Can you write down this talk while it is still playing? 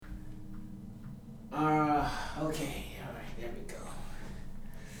Okay, alright, there we go.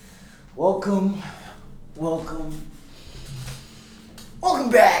 Welcome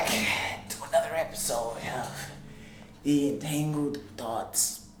back to another episode of the Entangled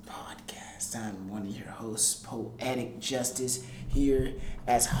Thots podcast. I'm one of your hosts, Poetic Justice, here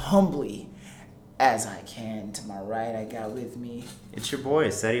as humbly as I can. To my right, I got with me... It's your boy,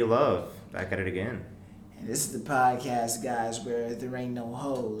 Steady Love, back at it again. And this is the podcast, guys, where there ain't no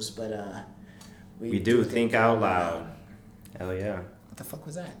hoes, but, we do think out loud. Hell yeah. What the fuck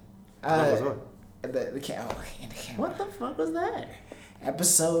was that? What? The camera. What the fuck was that?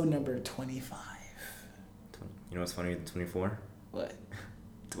 Episode number 25. You know what's funny with 24? What?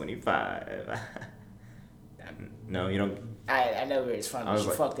 25. No, you don't. I know it's funny, but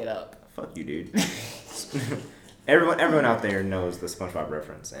you fucked it up. Fuck you, dude. Everyone out there knows the SpongeBob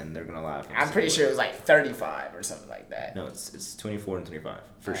reference, and they're gonna laugh. I'm pretty sure it was like 35 or something like that. No, it's 24 and 25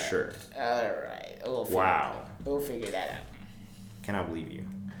 for sure. Alright. We'll figure that out. Cannot believe you.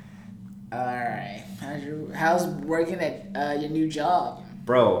 Alright. How's working at your new job?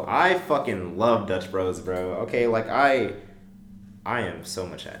 Bro, I fucking love Dutch Bros, bro. Okay, like I am so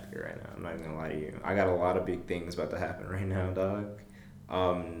much happier right now. I'm not even gonna lie to you. I got a lot of big things about to happen right now, dog.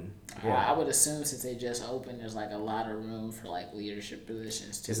 Yeah. I would assume since they just opened, there's like a lot of room for like leadership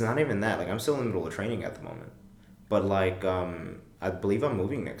positions too. It's not even that. Like I'm still in the middle of training at the moment, but like I believe I'm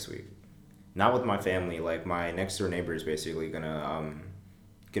moving next week. Not with my family. Like my next door neighbor is basically gonna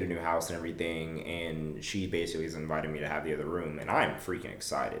get a new house and everything, and she basically is inviting me to have the other room, and I'm freaking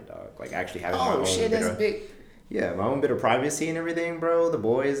excited, dog. Like actually having my own big. Yeah, my own bit of privacy and everything, bro. The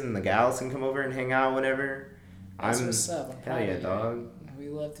boys and the gals can come over and hang out whenever. That's what's up. Hell yeah, dog. We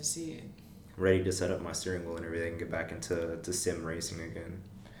love to see it. Ready to set up my steering wheel and everything and get back into sim racing again.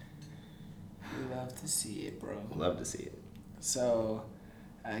 We love to see it, bro. Love to see it. So,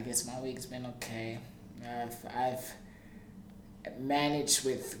 I guess my week's been okay. I've managed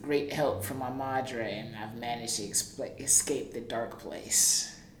with great help from my madre, and I've managed to escape the dark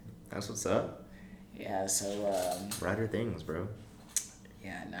place. That's what's up. Yeah, so... Brighter things, bro.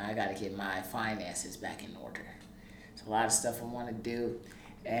 Yeah, now I gotta get my finances back in order. There's a lot of stuff I want to do,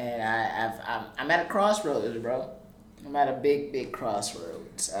 and I'm at a crossroads, bro. I'm at a big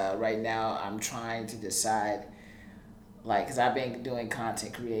crossroads. Right now, I'm trying to decide, like, because I've been doing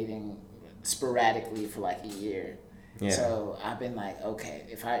content creating sporadically for like a year. Yeah. So I've been like, okay,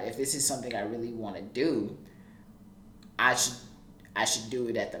 if this is something I really want to do, I should do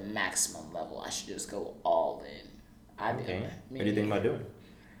it at the maximum level. I should just go all in. Okay. What do you think about doing?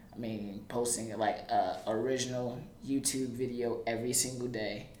 I mean, posting like original YouTube video every single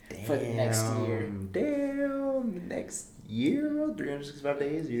day for the next year. Damn, next year, 365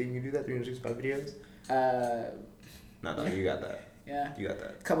 days. You think you can do that? 365 videos? No, you got that. Yeah, you got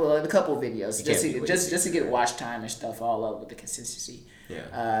that. A couple videos just to get watch time and stuff all up with the consistency.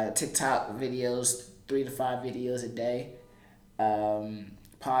 Yeah. TikTok videos, 3 to 5 videos a day.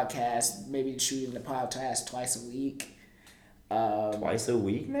 Podcast, maybe shooting the podcast twice a week. Twice a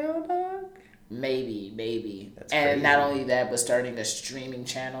week now, dog? Maybe. That's and crazy. not only that, but starting a streaming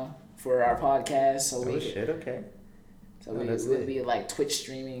channel for our podcast. So okay. So we'll be like Twitch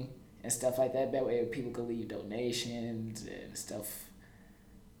streaming and stuff like that. That way people can leave donations and stuff.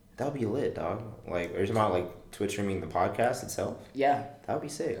 That would be lit, dog. Like, are you talking about like Twitch streaming the podcast itself? Yeah. That would be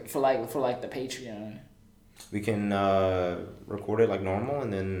sick. For like the Patreon. We can record it like normal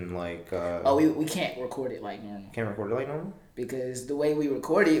and then like... we can't record it like normal. Can't record it like normal? Because the way we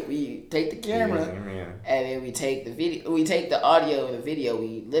record it, we take the camera yeah. and then we take the video, we take the audio and the video,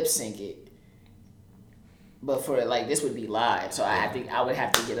 we lip sync it. But for like this would be live, so I think I would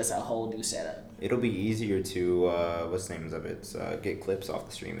have to get us a whole new setup. It'll be easier to what's the names of it? Get clips off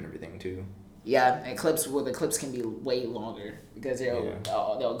the stream and everything too. Yeah, and the clips can be way longer because they'll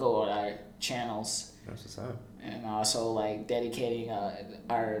go on our channels. That's what's up. And also like dedicating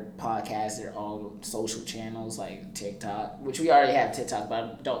our podcast their own social channels like TikTok, which we already have TikTok, but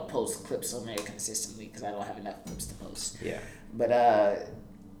I don't post clips on there consistently because I don't have enough clips to post. Yeah. But I've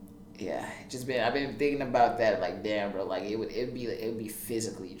been thinking about that. Like, damn, bro, like it would be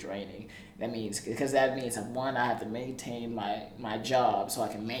physically draining. That means one, I have to maintain my job so I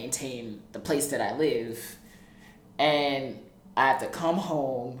can maintain the place that I live, and I have to come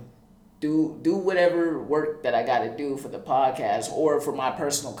home, do whatever work that I got to do for the podcast or for my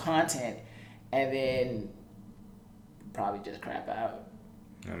personal content, and then probably just crap out.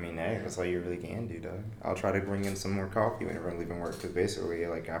 I mean, hey, that's all you really can do, dog. I'll try to bring in some more coffee whenever I'm leaving work, because basically,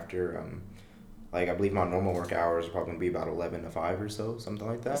 like, after, like, I believe my normal work hours are probably going to be about 11 to 5 or so, something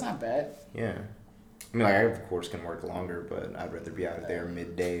like that. That's not bad. Yeah. I mean, like, I of course can work longer, but I'd rather be out of there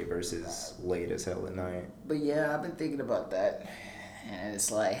midday versus late as hell at night. But yeah, I've been thinking about that, and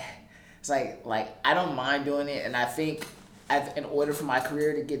it's like I don't mind doing it, and I think in order for my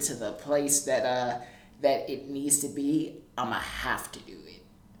career to get to the place that it needs to be, I'ma have to do it.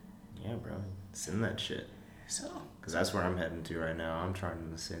 Yeah, bro, send that shit. So, Because that's where I'm heading to right now. I'm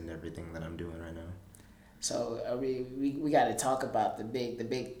trying to send everything that I'm doing right now. so we got to talk about the big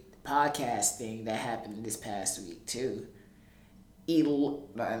podcast thing that happened this past week too.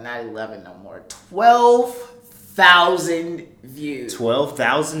 Not 11 no more. 12,000 views.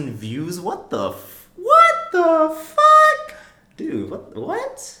 12,000 views? What the fuck? Dude,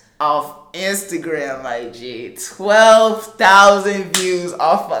 what? Off Instagram, my G. 12,000 views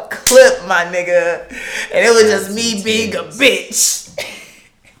off a clip, my nigga. And it was just me being a bitch.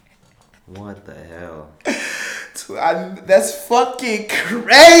 What the hell? That's fucking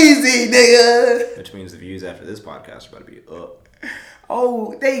crazy, nigga. Which means the views after this podcast are about to be up.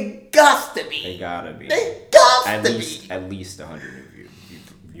 Oh, they got to be. They gotta be. They got to be. At least 100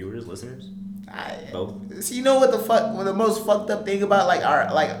 viewers, listeners. Both. So you know what the most fucked up thing about like our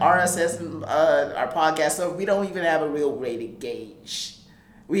RSS and our podcast stuff? We don't even have a real rated gauge.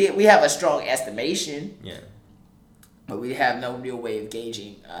 We have a strong estimation. Yeah. But we have no real way of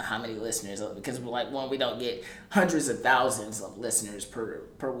gauging how many listeners, because we don't get hundreds of thousands of listeners per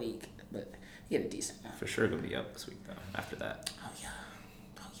week, but we get a decent amount. For sure, gonna be up this week though. After that. Oh yeah.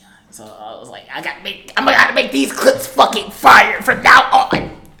 So I was like, I'm gonna make these clips fucking fire from now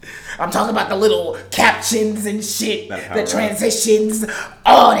on. I'm talking about the little captions and shit, the transitions,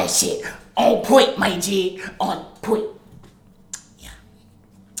 all that shit. On point, my G. On point. Yeah.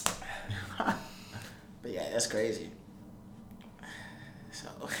 But yeah, that's crazy. So,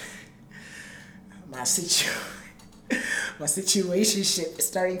 my situationship is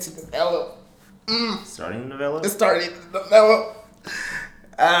starting to develop. Starting to develop? It's starting to develop.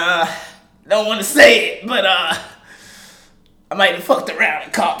 Don't want to say it, but I might have fucked around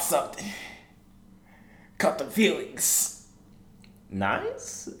and caught something. Caught the feelings.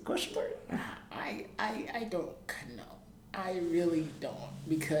 Nice? Question mark? I don't know. I really don't,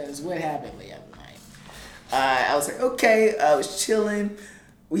 because what happened the other night? I was like, okay, I was chilling.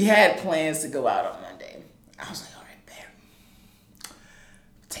 We had plans to go out on Monday. I was like, all right, babe.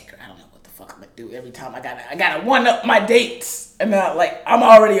 Take her. I don't know what the fuck I'm gonna do. Every time I gotta one up my dates, and I'm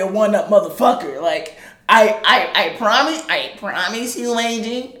already a one up motherfucker. Like I promise you,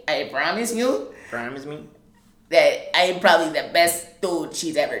 Angie. I promise you. Promise me. That I am probably the best dude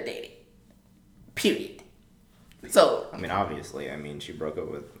she's ever dated. Period. So. I mean, obviously. I mean, she broke up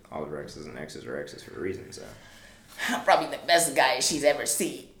with all of her exes, and exes are exes for a reason, so. I'm probably the best guy she's ever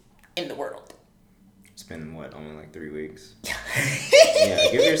seen in the world. It's been, only like 3 weeks? Yeah,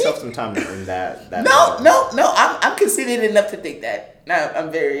 give yourself some time to earn that. No. I'm conceited enough to think that. No,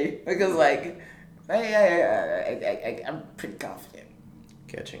 I'm very, because I'm pretty confident.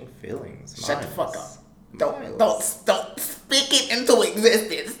 Catching feelings. Shut the fuck up. Don't speak it into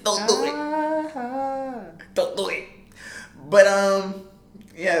existence. Don't do it. Don't do it. But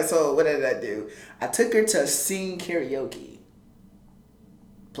yeah. So what did I do? I took her to sing karaoke.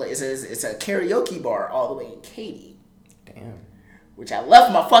 It's a karaoke bar all the way in Katy. Damn. Which I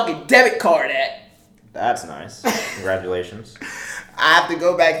left my fucking debit card at. That's nice. Congratulations. I have to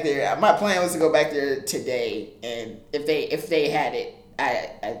go back there. My plan was to go back there today, and if they had it,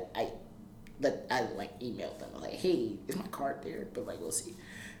 I emailed them. I'm like, hey, is my card there? But we'll see.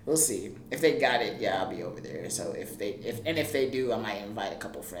 If they got it, yeah, I'll be over there. So if they do, I might invite a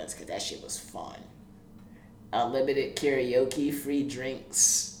couple friends, because that shit was fun. Unlimited karaoke, free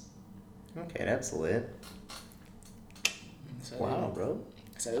drinks. Okay, that's lit. So, wow, bro.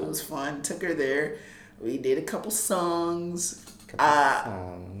 So it was fun. Took her there. We did a couple songs.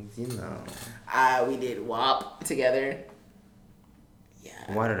 You know. We did WAP together.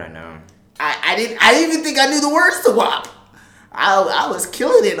 Yeah. Why did I know? I didn't even think I knew the words to WAP. I was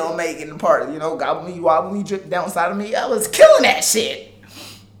killing it on making the part. Gobble me, wobble me, drip down inside of me. I was killing that shit.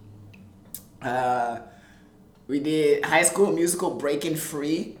 We did High School Musical Breaking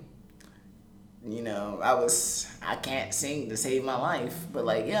Free. I can't sing to save my life, but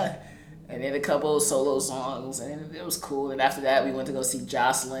yeah. And then a couple of solo songs, and it was cool. And after that, we went to go see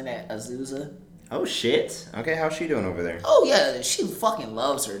Jocelyn at Azusa. Oh, shit. Okay, how's she doing over there? Oh, yeah, she fucking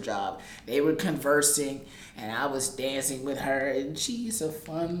loves her job. They were conversing, and I was dancing with her, and she's a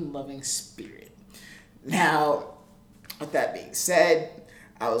fun-loving spirit. Now, with that being said,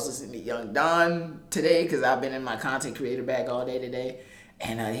 I was listening to Young Don today, because I've been in my content creator bag all day today,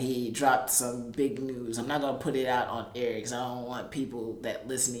 and he dropped some big news. I'm not gonna put it out on air because I don't want people that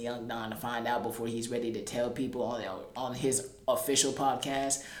listen to Young Don to find out before he's ready to tell people on his official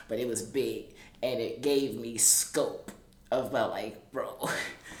podcast. But it was big, and it gave me scope of about like, bro.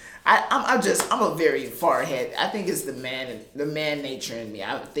 I'm a very far ahead. I think it's the man nature in me.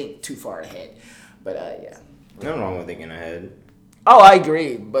 I think too far ahead, but yeah. Nothing wrong with thinking ahead. Oh, I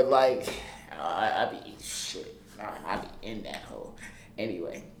agree, but like, I be shit. I be in that hole.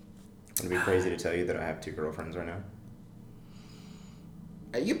 Anyway. It'd be crazy to tell you that I have 2 girlfriends right now.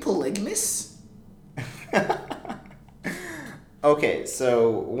 Are you polygamous? Okay, so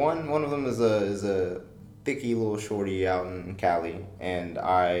one of them is a thicky little shorty out in Cali, and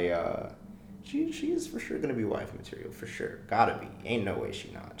she is for sure gonna be wife material for sure. Gotta be. Ain't no way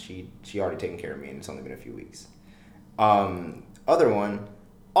she not. She already taken care of me, and it's only been a few weeks. Other one,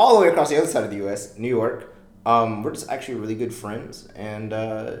 all the way across the other side of the U.S., New York. We're just actually really good friends, and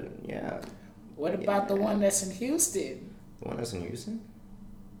yeah. What about the one that's in Houston? The one that's in Houston?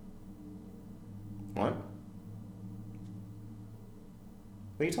 What?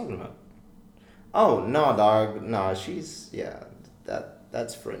 What are you talking about? Oh no, dog. No, she's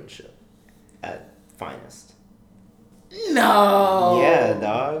that's friendship at finest. No. Yeah,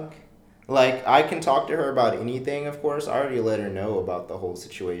 dog. Like, I can talk to her about anything, of course. I already let her know about the whole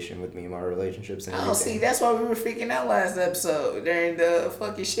situation with me and my relationships and everything. Oh, see, that's why we were freaking out last episode during the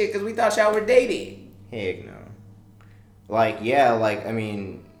fucking shit, because we thought y'all were dating. Heck no. Like, yeah, like, I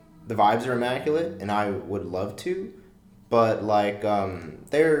mean, the vibes are immaculate, and I would love to, but, like,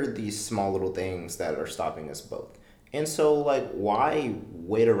 there are these small little things that are stopping us both. And so, like, why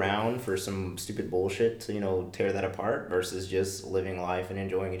wait around for some stupid bullshit to, tear that apart versus just living life and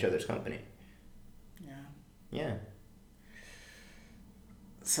enjoying each other's company? Yeah. Yeah.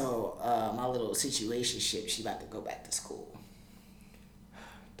 So, my little situationship, she about to go back to school.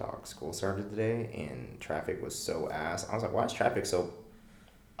 Dog, school started today, and traffic was so ass. I was like, why is traffic so...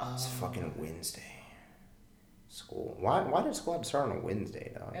 It's fucking Wednesday. School. Why did school have to start on a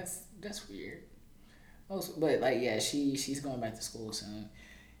Wednesday, dog? That's weird. But like, yeah, she's going back to school soon.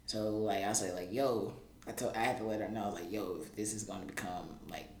 So like, I say like, yo, I had to let her know like, yo, if this is going to become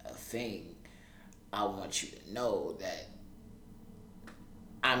like a thing, I want you to know that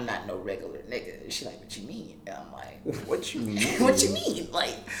I'm not no regular nigga. She like, what you mean? And I'm like, what you mean? What you mean?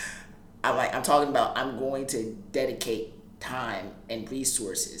 Like, I'm talking about I'm going to dedicate time and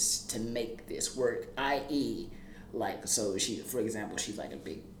resources to make this work. I.e., like, so for example, she's like a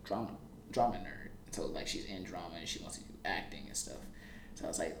big drama nerd. So like she's in drama and she wants to do acting and stuff. So I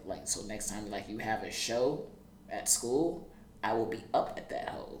was like so next time like you have a show at school, I will be up at that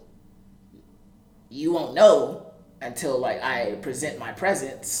hole. You won't know until like I present my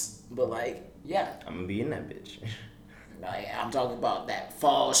presence, but like yeah, I'm gonna be in that bitch. Like, I'm talking about that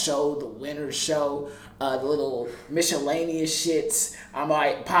fall show, the winter show, the little miscellaneous shits. I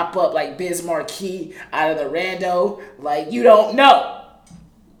might pop up like Biz Marquee out of the rando. Like, you don't know.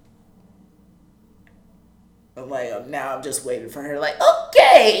 I'm like, now I'm just waiting for her. Like,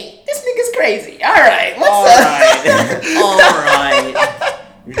 okay, this nigga's crazy. All right, what's up? All right.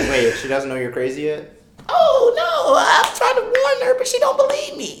 Wait, she doesn't know you're crazy yet? Oh, no, I'm trying to warn her, but she don't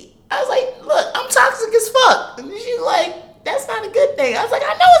believe me. I was like, look, I'm toxic as fuck. And she's like, that's not a good thing. I was like,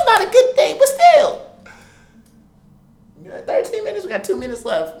 I know it's not a good thing, but still. 13 minutes, we got 2 minutes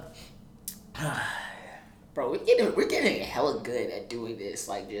left. Bro, we're getting hella good at doing this,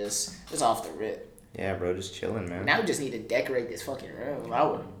 like just off the rip. Yeah, bro, just chilling, man. Now we just need to decorate this fucking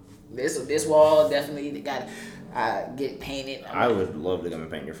room. This wall definitely got to get painted. I would love to come and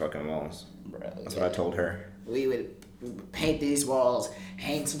paint your fucking walls. Bro, That's what I told her. We would paint these walls,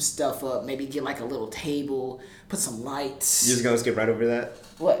 hang some stuff up, maybe get like a little table, put some lights. You're just gonna skip right over that?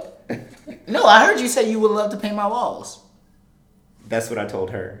 What? No, I heard you say you would love to paint my walls. That's what I told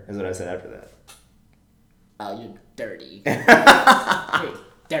her, is what I said after that. Oh, you're dirty. You're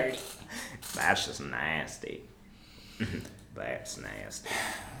dirty. That's just nasty. That's nasty.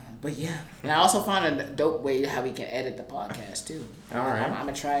 But yeah, and I also found a dope way how we can edit the podcast too. All right. I'm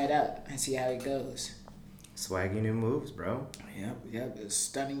gonna try it out and see how it goes. Swaggy new moves, bro. Yep. It's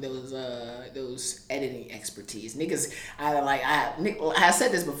stunning those editing expertise. Niggas, I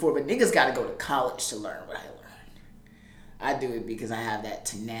said this before, but niggas gotta go to college to learn what I learned. I do it because I have that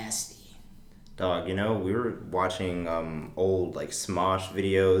tenacity. Dog, we were watching old like Smosh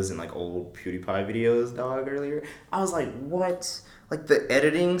videos and like old PewDiePie videos, dog, earlier. I was like, what? Like the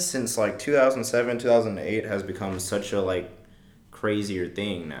editing since like 2007, 2008 has become such a like crazier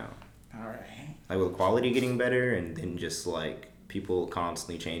thing now. All right. Like with quality getting better and then just like people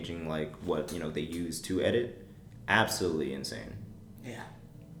constantly changing like what they use to edit. Absolutely insane. Yeah.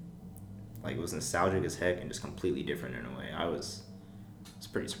 Like, it was nostalgic as heck and just completely different in a way. I was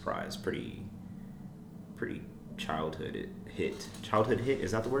pretty surprised. Pretty childhood hit. Childhood hit,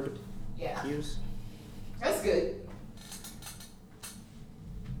 is that the word to use? That's good.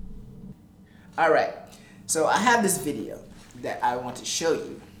 All right. So I have this video that I want to show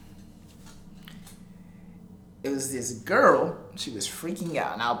you. It was this girl. She was freaking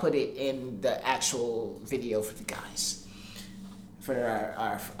out, and I'll put it in the actual video for the guys, for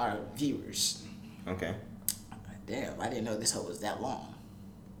our viewers. Okay. Damn, I didn't know this hoe was that long.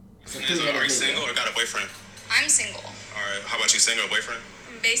 So are you single or got a boyfriend? I'm single. All right. How about you, single or boyfriend?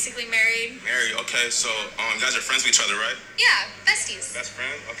 I'm basically married. Married. Okay. So you guys are friends with each other, right? Yeah, besties. Best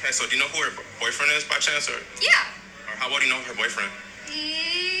friend. Okay. So do you know who her boyfriend is by chance, or? Yeah. Or how well do you know her boyfriend?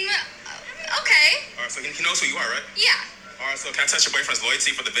 Okay. All right. So he knows who you are, right? Yeah. All right. So can I test your boyfriend's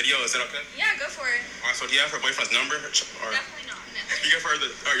loyalty for the video? Is that okay? Yeah, go for it. All right. So do you have her boyfriend's number? Or Definitely not. No. you give her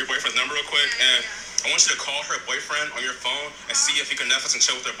your boyfriend's number real quick, and I want you to call her boyfriend on your phone and see if you can Netflix and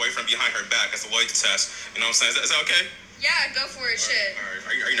chill with her boyfriend behind her back as a loyalty test. You know what I'm saying? Is that okay? Yeah, go for it. Shit. All right.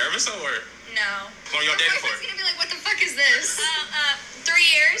 Are you nervous though, or? No. How long y'all My dating for? boyfriend's gonna be like, what the fuck is this? 3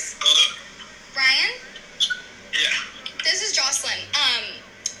 years. Brian? Yeah. This is Jocelyn.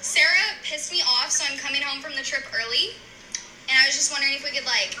 Sarah pissed me off, so I'm coming home from the trip early. And I was just wondering if we could,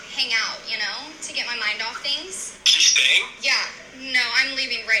 like, hang out, you know, to get my mind off things. She's staying? Yeah. No, I'm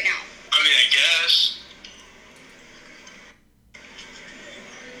leaving right now. I mean, I guess.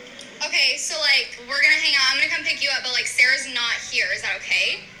 Okay, so, like, we're gonna hang out. I'm gonna come pick you up, but, like, Sarah's not here. Is that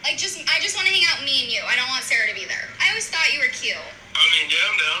okay? Like, I just want to hang out, me and you. I don't want Sarah to be there. I always thought you were cute. I mean, yeah,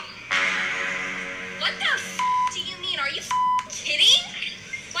 I'm down. What the do you mean? Are you kidding?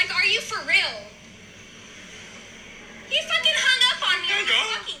 Like, are you for real? He fucking hung up on me. Are you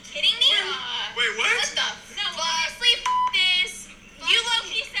fucking kidding me? Wait, what? What the No, honestly, this. You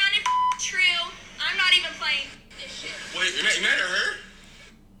low-key sounded true. I'm not even playing this shit. Wait, you mad at her?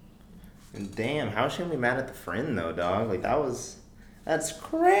 Damn, how is she gonna be mad at the friend though, dog? Like, that's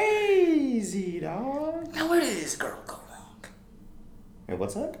crazy, dog. Now, where did this girl go wrong? Wait,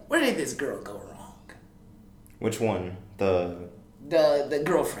 what's that? Where did this girl go wrong? Which one? The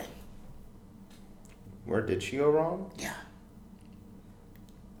girlfriend. Where did she go wrong? Yeah.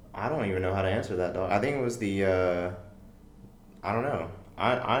 I don't even know how to answer that, dog. I think it was the, I don't know.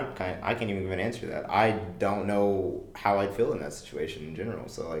 I can't even give an answer to that. I don't know how I'd feel in that situation in general.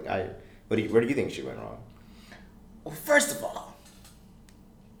 So, like, where do you think she went wrong? Well, first of all,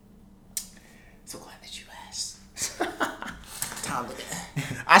 so glad that you asked. Tom,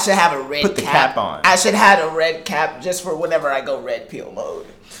 I should have a red Put the cap on. I should have a red cap just for whenever I go red pill mode.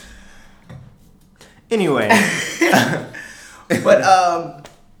 Anyway. But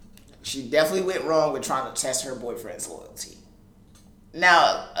she definitely went wrong with trying to test her boyfriend's loyalty.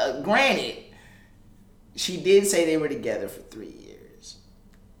 Now, granted, she did say they were together for 3 years.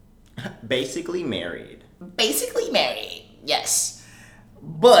 Basically married. Basically married, yes.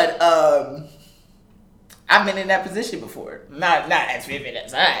 But I've been in that position before. Not as vivid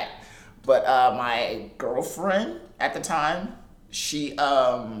as that. But my girlfriend at the time, she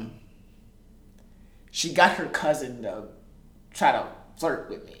got her cousin to try to flirt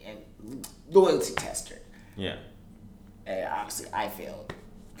with me and loyalty test her. Yeah. And obviously I failed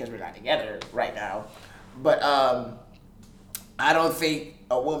because we're not together right now. But I don't think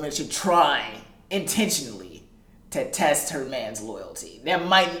a woman should try intentionally to test her man's loyalty.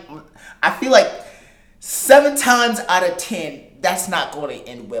 I feel like 7 times out of 10, that's not going to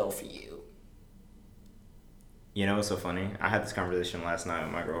end well for you. You know what's so funny? I had this conversation last night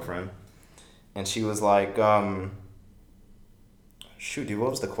with my girlfriend. And she was like, shoot, dude, what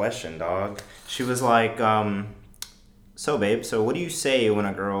was the question, dog? She was like, so, babe, so what do you say when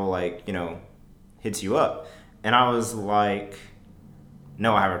a girl, like, you know, hits you up? And I was like,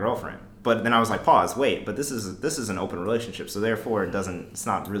 no, I have a girlfriend. But then I was like, pause, wait, but this is an open relationship, so therefore it's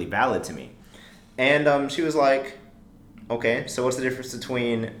not really valid to me. And she was like, okay, so what's the difference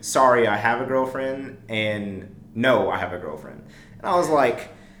between sorry, I have a girlfriend and no, I have a girlfriend? And I was like,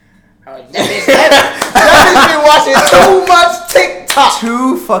 that bitch been watching too much TikTok.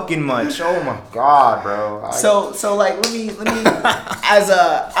 Too fucking much. Oh my god, bro. So like let me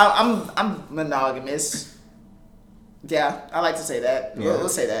I'm monogamous. Yeah, I like to say that. Yeah. We'll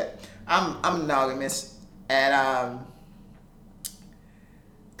say that. I'm monogamous, and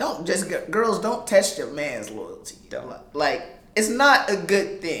girls don't test your man's loyalty. Like, it's not a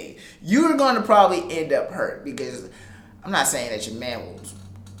good thing. You're going to probably end up hurt because I'm not saying that your man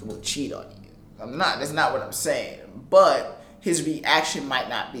will cheat on you. That's not what I'm saying. But his reaction might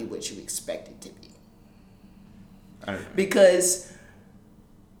not be what you expect it to be. Because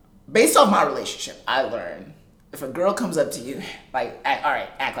based off my relationship, I learned if a girl comes up to you, like,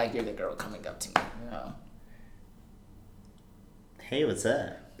 act like you're the girl coming up to me, you know. Hey, what's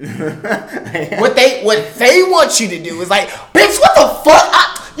up? What they want you to do is like, bitch, what the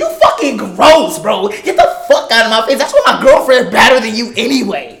fuck? You fucking gross, bro. Get the fuck out of my face. That's why my girlfriend's better than you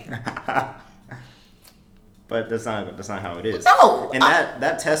anyway. But that's not how it is. No. And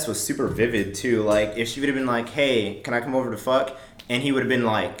that test was super vivid too. Like, if she would have been like, hey, can I come over to fuck? And he would have been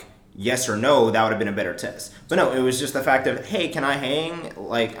like, yes or no, that would have been a better test. But no, it was just the fact of, hey, can I hang?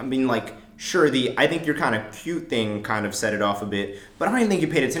 Like, I mean, like, sure, I think your kind of cute thing kind of set it off a bit, but I don't even think he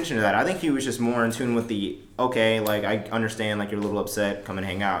paid attention to that. I think he was just more in tune with the, okay, like, I understand, like, you're a little upset, come and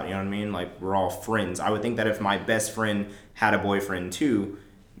hang out, you know what I mean? Like, we're all friends. I would think that if my best friend had a boyfriend too,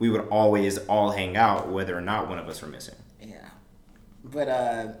 we would always all hang out, whether or not one of us were missing. Yeah. But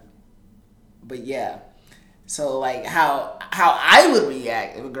yeah. So, like, how I would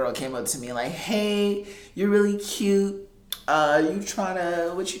react if a girl came up to me like, hey, you're really cute. What you trying to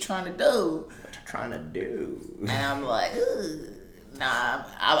do? What you trying to do? And I'm like, nah.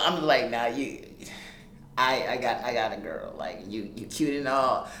 I'm like, nah, I got a girl. Like, you cute and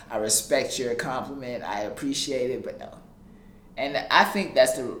all. I respect your compliment. I appreciate it, but no. And I think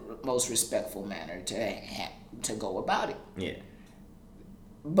that's the most respectful manner to go about it. Yeah.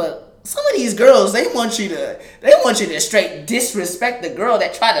 But some of these girls, they want you to straight disrespect the girl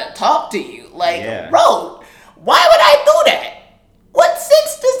that try to talk to you. Like, yeah. Bro, why would I do that? What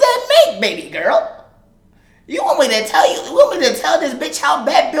sense does that make, baby girl? You want me to tell this bitch how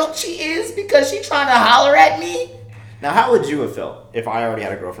bad built she is because she trying to holler at me? Now, how would you have felt if I already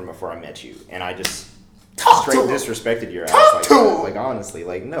had a girlfriend before I met you and I just straight disrespected your ass like that? Like, honestly,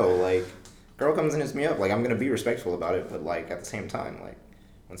 like, no, like, girl comes and hits me up, like, I'm gonna be respectful about it, but like at the same time, like,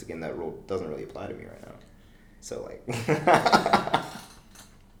 once again, that rule doesn't really apply to me right now. So, like,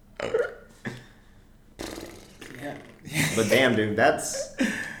 yeah. But damn, dude,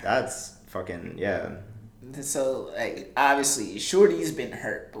 that's fucking, yeah. So, like, obviously, Shorty's been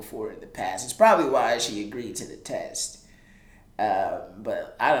hurt before in the past. It's probably why she agreed to the test.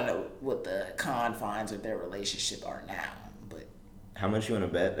 But I don't know what the confines of their relationship are now. But how much you want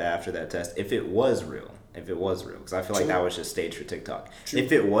to bet after that test, if it was real, because I feel like that was just staged for TikTok. True.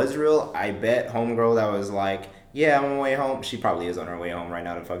 If it was real, I bet homegirl that was like, yeah, I'm on my way home. She probably is on her way home right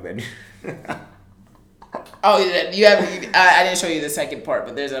now to fuck that dude. Oh, I didn't show you the second part,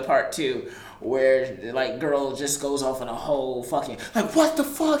 but there's a part two where, like, girl just goes off on a whole fucking, like, what the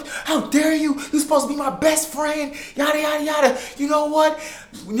fuck? How dare you? You're supposed to be my best friend. Yada, yada, yada. You know what?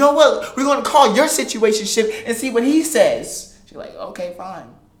 We're going to call your situationship and see what he says. She's like, okay,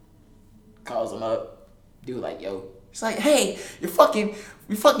 fine. Calls him up. Dude, like, yo. She's like, hey, your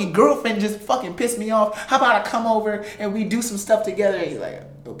fucking girlfriend just fucking pissed me off. How about I come over and we do some stuff together? And he's like,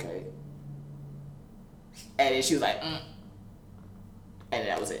 okay. And then she was like, And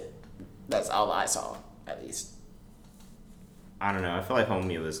that was it. That's all I saw, at least. I don't know. I feel like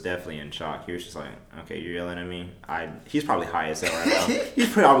homie was definitely in shock. He was just like, okay, you're yelling at me? He's probably high as hell right now. He's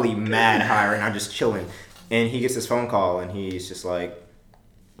probably mad high right now, just chilling. And he gets this phone call, and he's just like,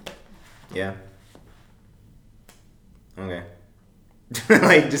 yeah. Okay.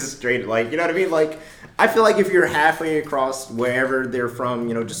 Like, just straight, like, you know what I mean? Like, I feel like if you're halfway across wherever they're from,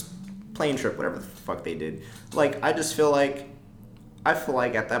 you know, just plane trip, whatever the fuck they did. Like, I feel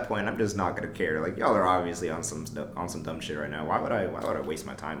like at that point I'm just not gonna care. Like, y'all are obviously on some dumb shit right now. Why would I waste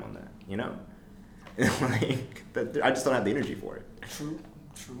my time on that? You know? Like, I just don't have the energy for it. True.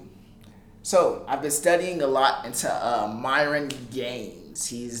 So I've been studying a lot into Myron Gaines.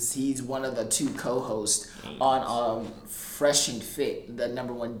 He's one of the two co-hosts on Fresh and Fit, the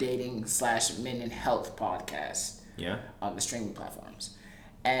 #1 dating / men and health podcast. Yeah. On the streaming platforms.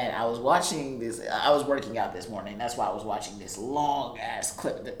 And I was watching this. I was working out this morning. That's why I was watching this long ass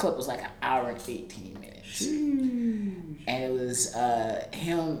clip. The clip was like 1 hour and 18 minutes. Sheesh. And it was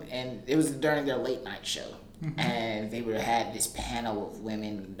him, and it was during their late night show. Mm-hmm. And they had this panel of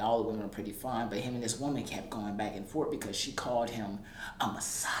women. And all the women were pretty fine, but him and this woman kept going back and forth because she called him a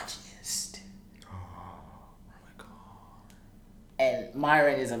misogynist. Oh my god. And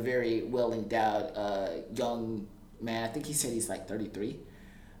Myron is a very well endowed young man. I think he said he's like 33.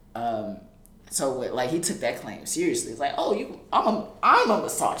 So like he took that claim seriously. It's like, I'm a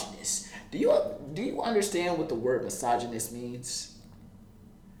misogynist. Do you understand what the word misogynist means?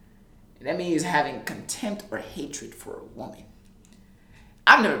 That means having contempt or hatred for a woman.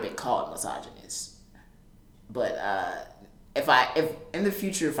 I've never been called misogynist, but if in the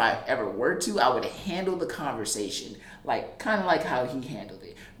future if I ever were to, I would handle the conversation like kind of like how he handled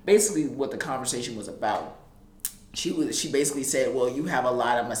it. Basically, what the conversation was about she basically said, well, you have a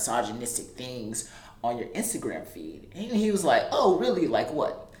lot of misogynistic things on your Instagram feed. And he was like, oh, really? Like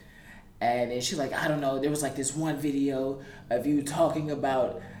what? And then she's like, I don't know. There was like this one video of you talking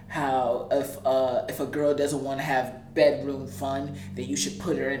about how if a girl doesn't want to have bedroom fun, then you should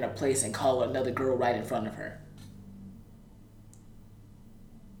put her in a place and call another girl right in front of her.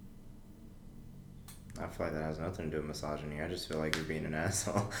 I feel like that has nothing to do with misogyny. I just feel like you're being an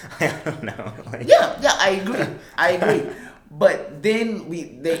asshole. I don't know. Like... Yeah, I agree. But then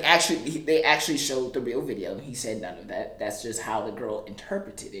they actually showed the real video. He said none of that. That's just how the girl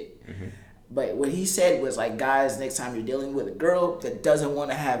interpreted it. Mm-hmm. But what he said was like, guys, next time you're dealing with a girl that doesn't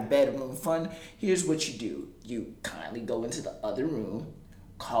want to have bedroom fun, here's what you do. You kindly go into the other room,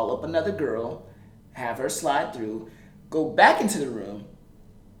 call up another girl, have her slide through, go back into the room,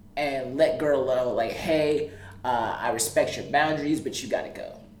 and let girl know, like, hey, I respect your boundaries, but you gotta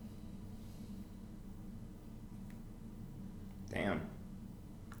go. Damn.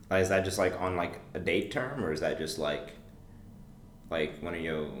 Like, is that just like on like a date term, or is that just like one of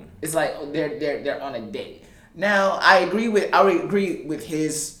your? It's like they're on a date. Now I agree with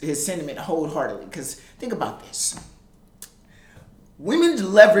his sentiment wholeheartedly, because think about this.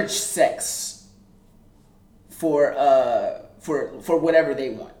 Women leverage sex for whatever they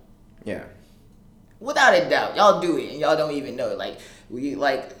want. Yeah. Without a doubt, y'all do it and y'all don't even know it.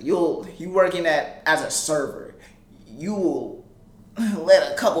 You working as a server, you will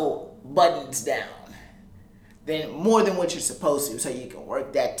let a couple buttons down, then more than what you're supposed to, so you can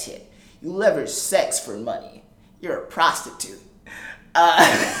work that tip. You leverage sex for money. You're a prostitute.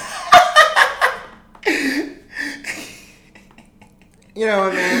 You know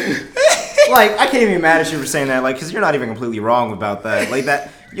what I mean? Like, I can't even be mad at you for saying that, like, because you're not even completely wrong about that. Like, that,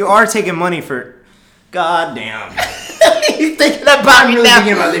 you are taking money for, God damn. You thinking about me really now?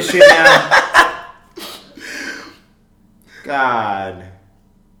 Thinking about this shit now. God.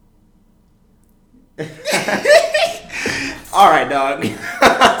 All right, dog.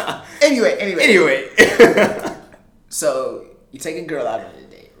 Anyway. So, you take a girl out on a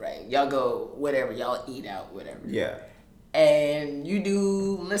date, right? Y'all go, whatever. Y'all eat out, whatever. Yeah. And you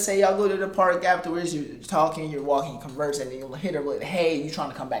do, let's say y'all go to the park afterwards, you're talking, you're walking, you're conversing, and you'll hit her with, hey, you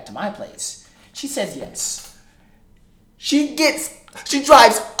trying to come back to my place? She says yes. She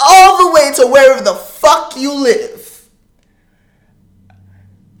drives all the way to wherever the fuck you live.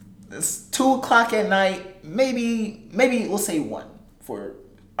 It's 2 o'clock at night, maybe we'll say 1 for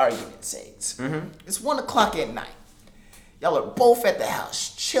argument's sake. Mm-hmm. It's 1 o'clock at night. Y'all are both at the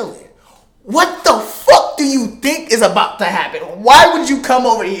house, chilling. What the fuck do you think is about to happen? Why would you come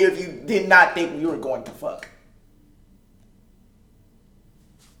over here if you did not think we were going to fuck?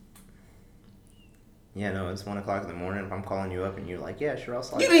 Yeah, no, it's 1 o'clock in the morning. If I'm calling you up and you're like, yeah, sure, I'll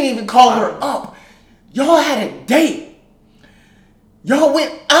slide. You didn't even call her up. Y'all had a date. Y'all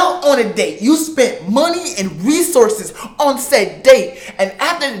went out on a date. You spent money and resources on said date. And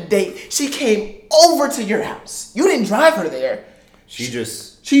after the date, she came over to your house. You didn't drive her there.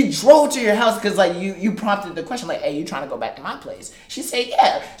 She drove to your house because, like, you prompted the question, like, hey, you trying to go back to my place? She said,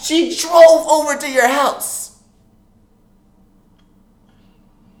 yeah. She drove over to your house.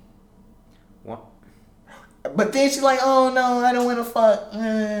 What? But then she's like, oh, no, I don't want to fuck.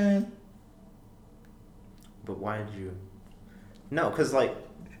 But why did you... No, because, like...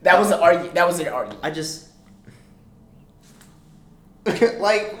 That was an argument. I just...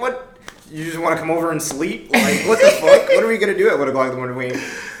 Like, what... You just want to come over and sleep? Like, what the fuck? What are we going to do at 1 o'clock in the morning?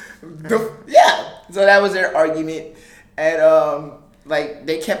 Yeah. So that was their argument. And, like,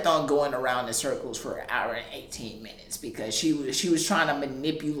 they kept on going around in circles for an hour and 18 minutes because she was trying to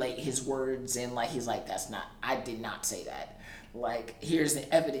manipulate his words. And, like, he's like, I did not say that. Like, here's the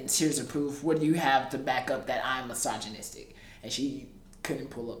evidence. Here's the proof. What do you have to back up that I'm misogynistic? And she couldn't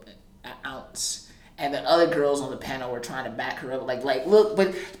pull up an ounce. And the other girls on the panel were trying to back her up, like look,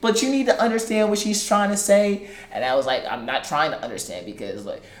 but you need to understand what she's trying to say. And I was like, I'm not trying to understand, because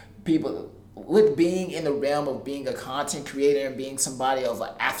like people with being in the realm of being a content creator and being somebody of an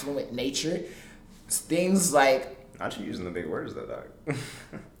affluent nature, things like not you using the big words though, dog.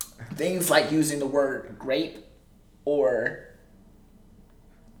 Things like using the word grape or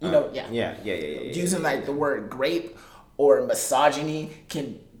using like the word grape or misogyny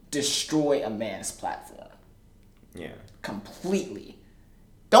can destroy a man's platform. Yeah. Completely.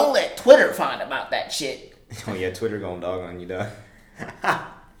 Don't let Twitter find about that shit. Oh yeah, Twitter gonna dog on you, dog.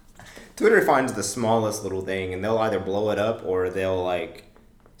 Twitter finds the smallest little thing and they'll either blow it up or they'll like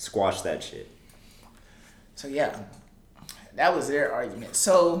squash that shit. So yeah, that was their argument.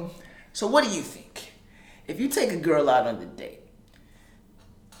 So what do you think? If you take a girl out on the date,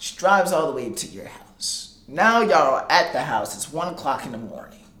 she drives all the way to your house. Now y'all are at the house. It's 1 o'clock in the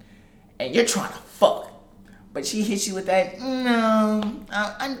morning, and you're trying to fuck, but she hits you with that. No,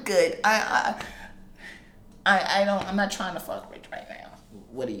 I'm good. I'm not trying to fuck Rich right now.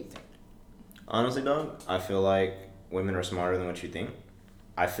 What do you think? Honestly, dog, I feel like women are smarter than what you think.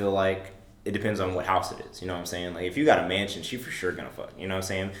 I feel like it depends on what house it is. You know what I'm saying? Like, if you got a mansion, she for sure gonna fuck. You know what I'm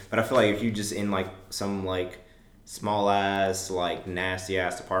saying? But I feel like if you just in like some like small ass like nasty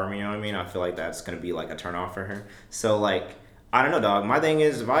ass apartment, you know what I mean? I feel like that's gonna be like a turn off for her. So like, I don't know, dog. My thing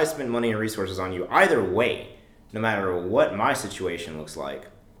is, if I spend money and resources on you, either way, no matter what my situation looks like,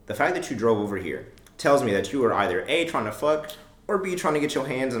 the fact that you drove over here tells me that you are either A, trying to fuck, or B, trying to get your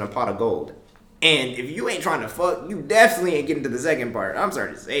hands in a pot of gold. And if you ain't trying to fuck, you definitely ain't getting to the second part. I'm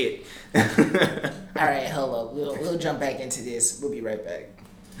sorry to say it. All right, hold up. We'll jump back into this. We'll be right back.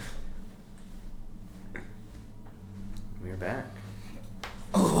 We're back.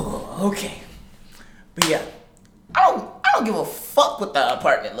 Oh, okay. But yeah, I don't give a fuck what the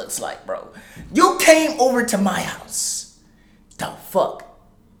apartment looks like, bro. You came over to my house. The fuck?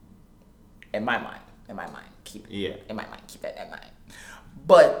 In my mind, keep it. Yeah. In my mind, keep that in mind.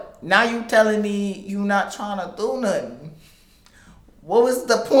 But now you telling me you not trying to do nothing. What was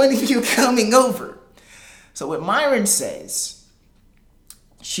the point of you coming over? So what Myron says,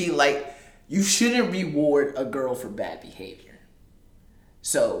 you shouldn't reward a girl for bad behavior.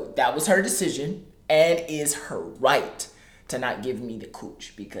 So that was her decision and is her right to not give me the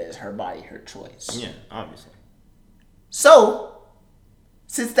cooch because her body, her choice. Yeah, obviously. So,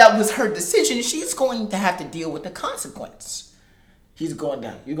 since that was her decision, she's going to have to deal with the consequence. You're going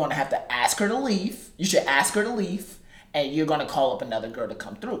to have to ask her to leave. You should ask her to leave, and you're going to call up another girl to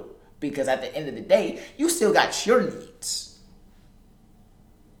come through. Because at the end of the day, you still got your needs.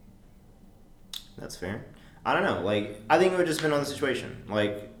 That's fair. I don't know. Like, I think it would just depend on the situation.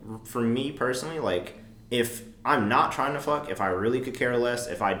 Like, for me personally, like, if I'm not trying to fuck, if I really could care less,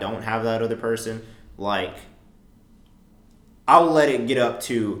 if I don't have that other person, like, I'll let it get up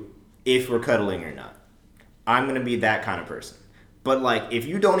to if we're cuddling or not. I'm going to be that kind of person. But, like, if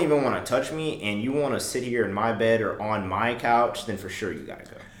you don't even want to touch me and you want to sit here in my bed or on my couch, then for sure you got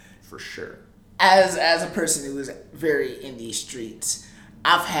to go. For sure. As a person who is very in these streets,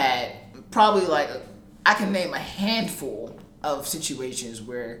 I've had probably, like, I can name a handful of situations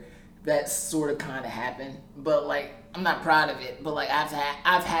where that sort of kind of happened. But, like, I'm not proud of it. But, like,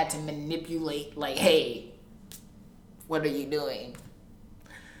 I've had to manipulate, like, hey, what are you doing?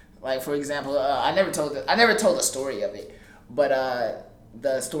 Like, for example, I never told the story of it. But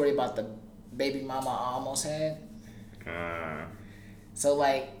the story about the baby mama I almost had. So,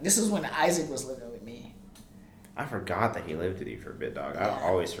 like, this is when Isaac was living with me. I forgot that he lived with you for a bit, dog. Yeah. I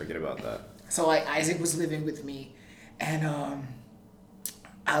always forget about that. So, like, Isaac was living with me, and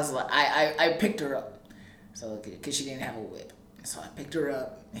I was like, I picked her up, so because she didn't have a whip. So I picked her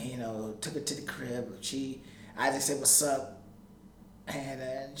up, and, took her to the crib. Isaac said, "What's up?"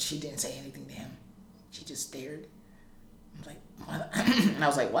 And she didn't say anything to him. She just stared. And I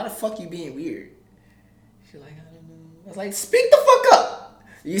was like, why the fuck you being weird? She's like, I don't know. I was like, speak the fuck up.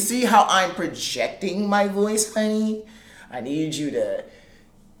 You see how I'm projecting my voice, honey? I need you to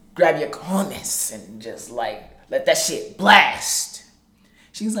grab your calmness and just, like, let that shit blast.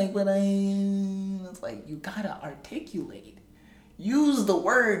 She's like, but I was like, you gotta articulate. Use the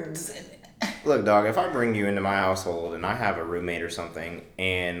words. Look, dog, if I bring you into my household and I have a roommate or something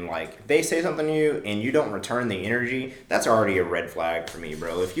and, like, they say something to you and you don't return the energy, that's already a red flag for me,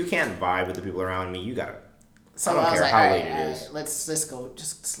 bro. If you can't vibe with the people around me, you gotta... So I don't care how late it is. Let's go.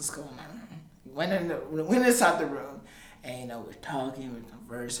 Let's go in my room. Went inside the room and, we're talking, we're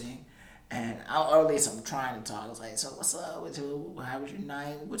conversing. And or at least I'm trying to talk. I was like, so what's up? How was your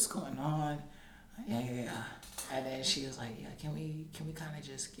night? What's going on? Yeah. And then she was like, yeah, can we kind of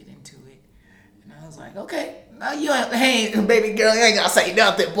just get into it? And I was like, okay. Now hey, baby girl, you ain't gotta say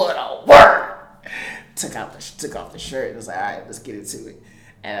nothing but a word. Took off the shirt. I was like, all right, let's get into it.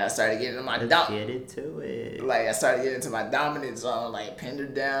 And I started getting into my I started getting into my dominant zone. Like, pinned her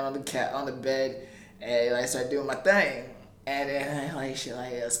down on the bed, and I started doing my thing. And then she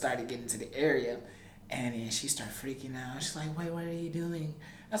started getting to the area, and then she started freaking out. She's like, wait, what are you doing?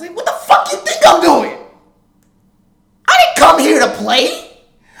 I was like, what the fuck you think I'm doing? I didn't come here to play.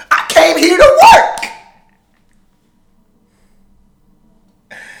 I came here to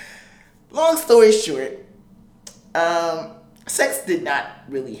work. Long story short, sex did not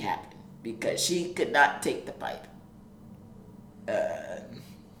really happen because she could not take the pipe.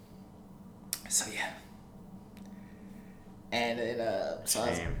 So yeah. And then, so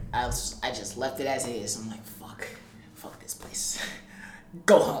I just left it as is. I'm like, fuck this place.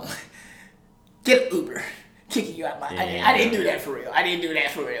 Go home. Get an Uber. I didn't do that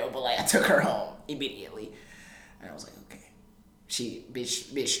for real. But like I took her home immediately, and I was like, okay. She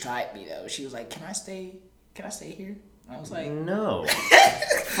bitch tried me though. She was like, can I stay here? And I was like, no.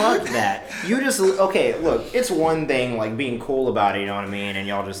 Fuck that. You just, okay, look, it's one thing, like, being cool about it, you know what I mean, and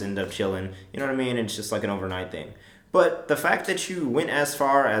y'all just end up chilling, you know what I mean, it's just, like, an overnight thing. But the fact that you went as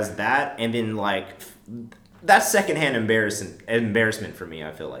far as that, and then, like, that's secondhand embarrassment for me,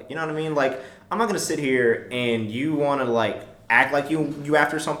 I feel like, you know what I mean? Like, I'm not gonna sit here and you wanna, like, act like you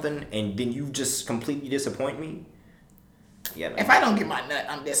after something, and then you just completely disappoint me? Yeah, if I don't get my nut,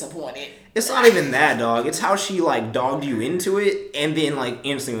 I'm disappointed. It's not even that, dog. It's how she, like, dogged you into it, and then, like,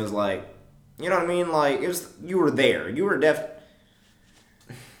 instantly was like, you know what I mean? Like, it was, you were there. You were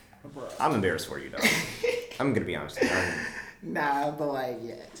I'm embarrassed for you, dog. I'm gonna be honest with you. Nah, but like,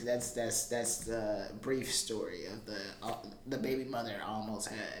 yeah, that's the brief story of the baby mother I almost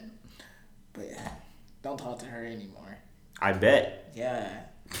had. But yeah, don't talk to her anymore. I bet. Yeah.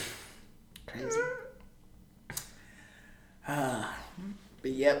 Crazy. But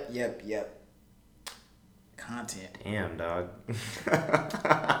yep. Content. Damn, dog.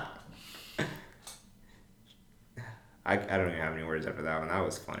 I don't even have any words after that one. That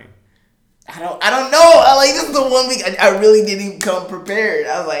was funny. I don't know. Like, this is the one week I really didn't even come prepared.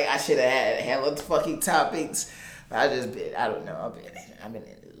 I was like, I should have had hella fucking topics. But I don't know. I've been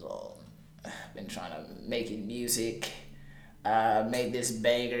in this all. Been trying to making music. Made this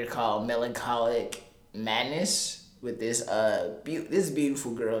banger called Melancholic Madness with this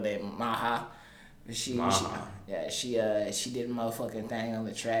beautiful girl named Maha. She did a motherfucking thing on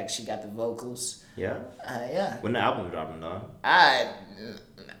the track. She got the vocals. Yeah. Yeah. When the album dropping, dog?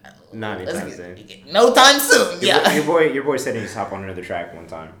 Not anytime soon. No time soon. Yeah. Your boy said he just hop on another track one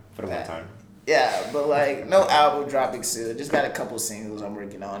time for the one time. Yeah, but like no album dropping soon. Just got a couple singles I'm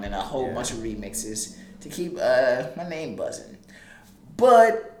working on and a whole bunch of remixes to keep my name buzzing.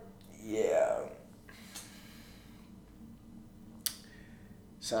 But yeah.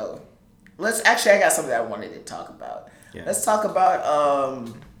 So I got something I wanted to talk about. Yeah. Let's talk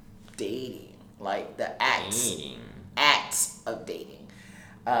about dating, like the acts of dating.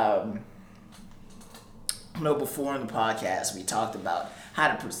 Before in the podcast we talked about how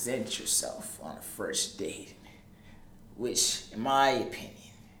to present yourself on a first date, which in my opinion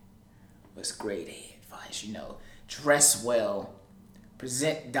was great advice. Dress well,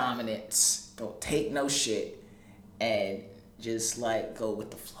 present dominance, don't take no shit, and just like go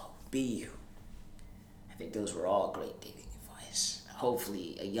with the flow. Be you. I think those were all great dating advice.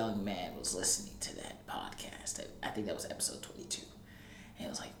 Hopefully a young man was listening to that podcast. I think that was episode 22. And it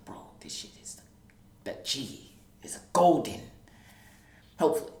was like, bro, this shit is the G is a golden.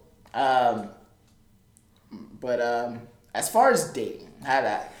 Hopefully. But as far as dating,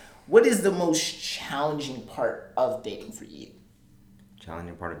 what is the most challenging part of dating for you?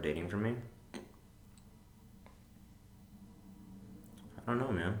 Challenging part of dating for me? I don't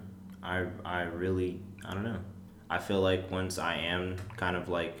know, man. I don't know. I feel like once I am kind of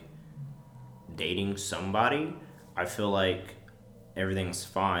like dating somebody, I feel like everything's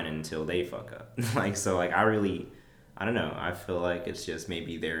fine until they fuck up. I don't know. I feel like it's just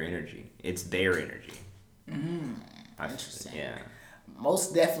maybe their energy. It's their energy. Interesting. Yeah.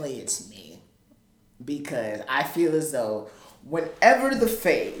 Most definitely it's me. Because I feel as though whenever the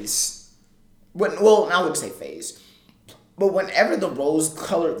phase, I wouldn't say phase, but whenever the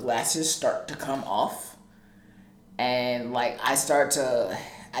rose-colored glasses start to come off, and like I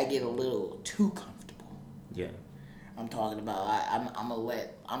get a little too comfortable. Yeah. I'm talking about I'm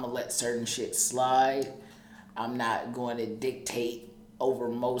gonna let certain shit slide. I'm not going to dictate over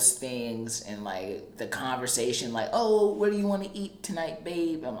most things, and like the conversation, like, oh, where do you want to eat tonight,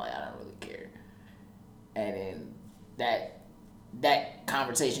 babe? I'm like, I don't really care. And then that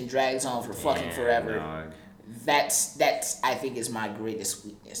conversation drags on for fucking forever. Dog. That's I think is my greatest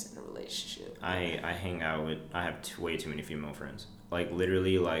weakness in a relationship. I have way too many female friends. Like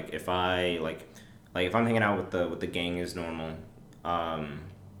literally, like if I'm hanging out with the gang as normal,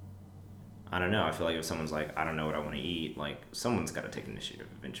 I don't know. I feel like if someone's like, I don't know what I want to eat, like someone's got to take initiative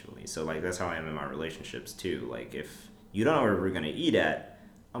eventually. So like that's how I am in my relationships too. Like if you don't know where we're gonna eat at,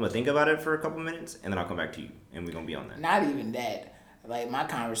 I'm gonna think about it for a couple minutes and then I'll come back to you and we're gonna be on that. Not even that. Like my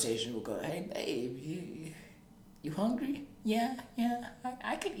conversation will go, hey babe, you hungry? Yeah,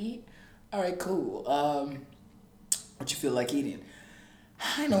 I could eat. All right, cool. What you feel like eating?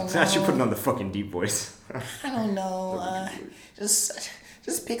 I don't know. Not you putting on the fucking deep voice. I don't know.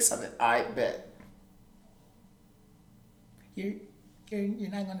 Just pick something. All right, bet. You're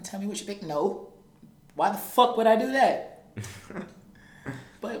not gonna tell me what you pick? No. Why the fuck would I do that?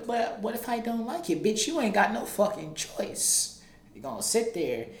 But what if I don't like it, bitch? You ain't got no fucking choice. You're gonna sit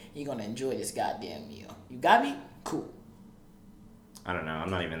there. You're gonna enjoy this goddamn meal. You got me? Cool. I don't know. I'm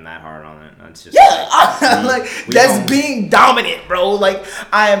not even that hard on it. It's just like that's being dominant, bro. Like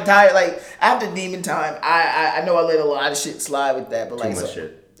I am tired. Like after demon time, I know I let a lot of shit slide with that, but like too much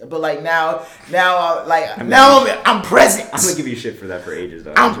shit. But like now I'm present. I'm gonna give you shit for that for ages,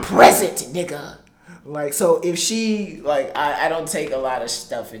 though. I'm present, nigga. Like so, if she like I don't take a lot of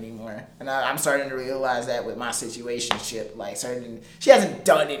stuff anymore, and I'm starting to realize that with my situationship. Like she hasn't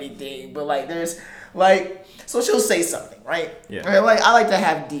done anything, but like there's like so she'll say something, right? Yeah. And, like I like to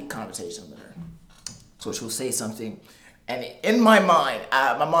have deep conversations with her. So she'll say something, and in my mind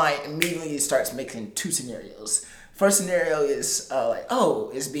immediately starts making two scenarios. First scenario is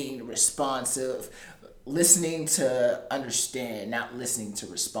is being responsive, listening to understand, not listening to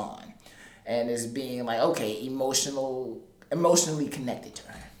respond, and is being like emotionally connected to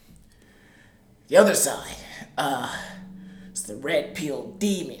her. The other side, it's the red pill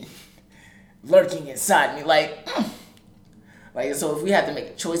demon lurking inside me, like so. If we have to make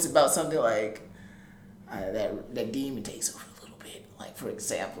a choice about something, like that demon takes over a little bit. Like for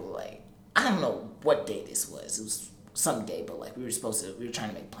example, like I don't know what day this was. It was some day, but like we were trying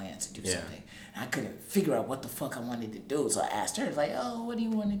to make plans to do something. And I couldn't figure out what the fuck I wanted to do. So I asked her, like, oh, what do you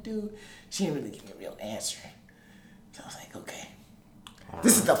want to do? She didn't really give me a real answer. So I was like, okay,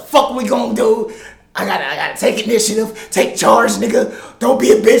 this is the fuck we gonna do. I gotta take initiative, take charge, nigga. Don't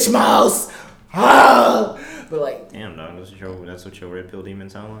be a bitch mouse. But like, damn, dog, that's what your red pill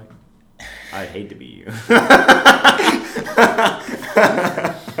demons sound like. I'd hate to be you.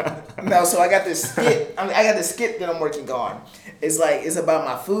 No, so I got this skit. I got this skit that I'm working on. It's about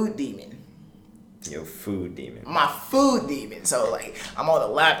my food demon. Your food demon. My food demon. So like I'm on the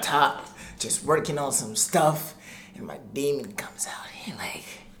laptop just working on some stuff, and my demon comes out.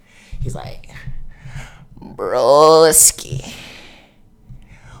 He's like, broski,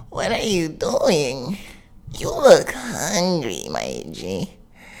 what are you doing? You look hungry, my G.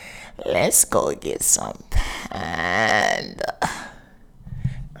 Let's go get some panda.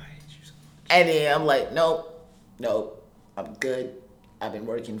 And then I'm like, nope, I'm good. I've been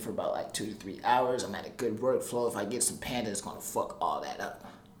working for about like 2 to 3 hours. I'm at a good workflow. If I get some panda, it's gonna fuck all that up.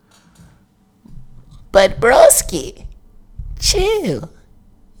 But broski, chill.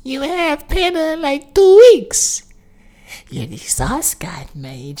 You have panda in like 2 weeks. You're the sauce god,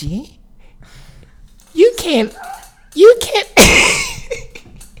 Meiji. You can't.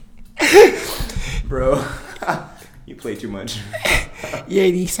 Bro, you play too much.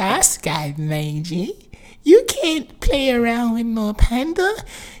 You're the sauce god, Meiji. You can't play around with no panda.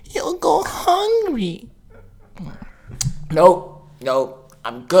 You'll go hungry. Nope,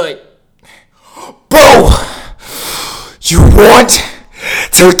 I'm good. Bro, you want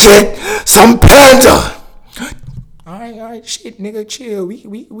to get some panda? All right, shit, nigga, chill.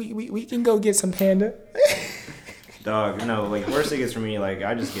 We can go get some panda. Dog, no, like worst thing is for me, like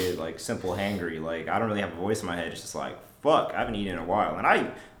I just get like simple hangry. Like I don't really have a voice in my head. It's just like fuck, I haven't eaten in a while, and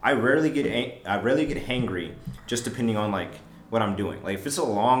I rarely get hangry, just depending on like what I'm doing. Like if it's a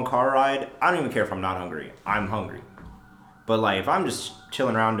long car ride, I don't even care if I'm not hungry. I'm hungry. But like if I'm just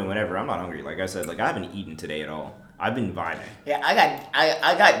chilling around doing whatever, I'm not hungry. Like I said, like I haven't eaten today at all. I've been vibing. Yeah,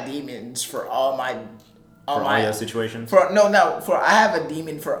 I got demons for all my your situations. I have a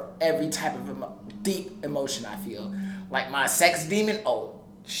demon for every type of deep emotion I feel. Like my sex demon. Oh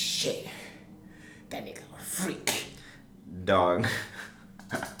shit, that nigga a freak. Dog.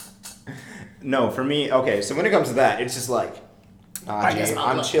 No, for me, okay, so when it comes to that, it's just like,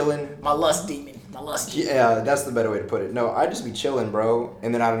 I'm chilling. My lust demon. Yeah, that's the better way to put it. No, I just be chilling, bro.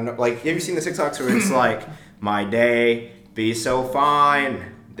 And then I don't know, like, have you seen the TikToks where it's like, my day be so fine,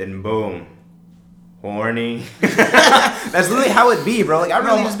 then boom, horny. That's literally how it be, bro. Like, I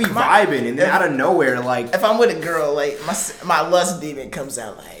really just be vibing, and then out of nowhere, like. If I'm with a girl, like, my lust demon comes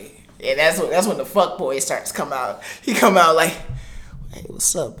out, like, yeah, that's when the fuck boy starts come out. He come out like, hey,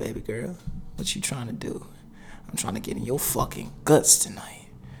 what's up, baby girl? What you trying to do? I'm trying to get in your fucking guts tonight.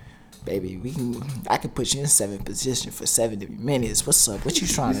 Baby, I can put you in 7th position for 70 minutes. What's up? What you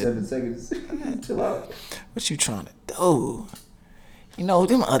trying to 7 seconds. Chill out. What you trying to do? You know,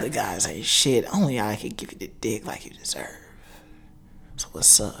 them other guys ain't shit. Only I can give you the dick like you deserve. So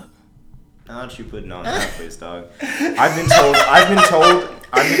what's up? Not you putting on that face, dog. I've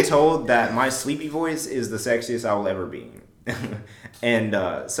been told that my sleepy voice is the sexiest I will ever be. And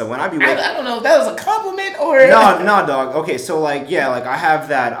so when I be waking, I don't know if that was a compliment or no, dog. Okay, so like yeah, like I have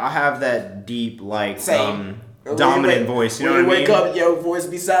that deep like same. dominant voice. You know what I mean? When you wake up, your voice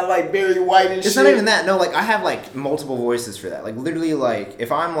be sounding like Barry White and shit. It's not even that. No, like I have like multiple voices for that. Like literally, like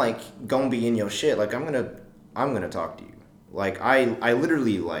if I'm like gonna be in your shit, like I'm gonna talk to you. Like I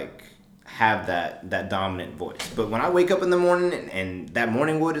literally like have that dominant voice. But when I wake up in the morning and that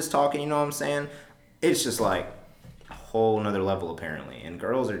morning wood is talking, you know what I'm saying? It's just like a whole nother level apparently. And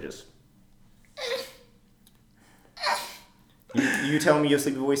girls are just. You telling me your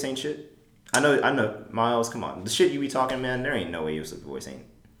sleepy voice ain't shit? I know, Miles, come on. The shit you be talking, man, there ain't no way your sleepy voice ain't.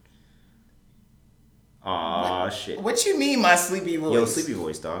 Aw, shit. What you mean my sleepy voice? Yo, sleepy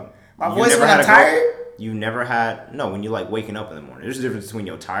voice, dog. My voice when I'm tired? You never had... No, when you like waking up in the morning. There's a difference between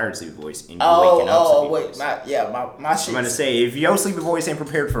your tired sleepy voice and you waking up sleepy voice. My shit. I'm gonna say, if your sleepy voice ain't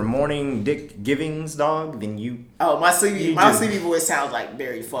prepared for morning dick givings, dog, then you... Oh, my sleepy voice sounds like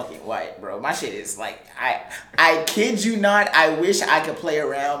Barry fucking White, bro. My shit is like... I kid you not, I wish I could play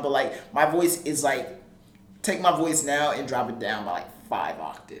around, but like, my voice is like... Take my voice now and drop it down by like 5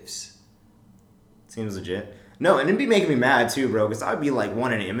 octaves. Seems legit. No, and it'd be making me mad too, bro, because I'd be like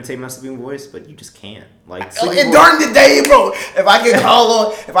wanting to imitate my sleeping voice, but you just can't. Like, and during the day, bro, if I could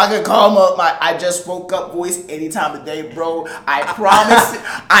call up my I just woke up voice any time of day, bro, I promise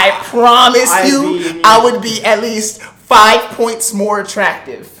you, I would be at least 5 points more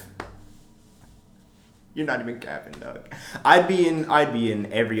attractive. You're not even capping, dog. I'd be in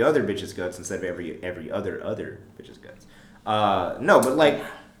every other bitch's guts instead of every other bitch's guts. No, but like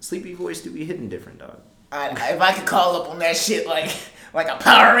sleepy voice do be hitting different, dog. If I could call up on that shit like a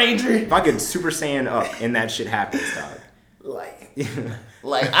Power Ranger. If I could Super Saiyan up and that shit happens, dog.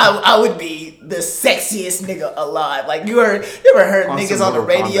 Like I would be the sexiest nigga alive. Like you ever heard niggas on the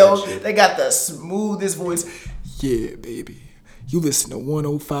radio? They got the smoothest voice. Yeah, baby. You listen to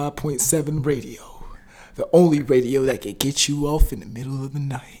 105.7 radio. The only radio that can get you off in the middle of the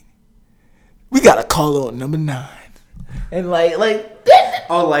night. We got a call on number 9. And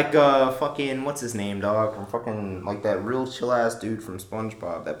oh, like fucking what's his name, dog? From fucking like that real chill ass dude from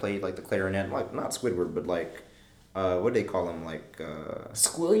SpongeBob that played like the clarinet, like not Squidward, but like what do they call him? Like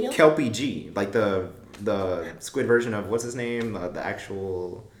Squilliam? Kelpie G, like the squid version of what's his name? The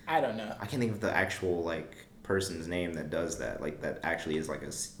actual. I don't know. I can't think of the actual like person's name that does that. Like that actually is like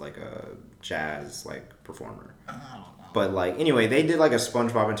a jazz like performer. I don't know. But like anyway, they did like a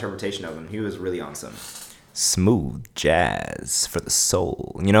SpongeBob interpretation of him. He was really on some smooth jazz for the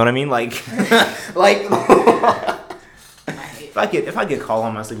soul. You know what I mean? Like, like if I could call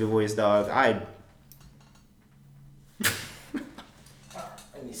on my sleepy voice, dog, I'd.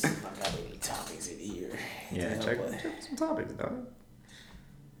 Let me see if I got any topics in here. Yeah, check some topics, dog.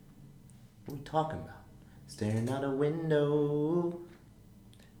 What are we talking about? Staring out a window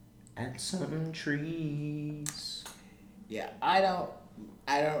at some trees. Yeah, I don't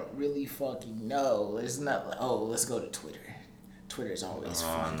really fucking know. It's not. Oh, let's go to Twitter. Twitter's always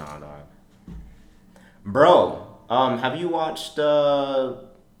fun. Oh no, dog. Bro, have you watched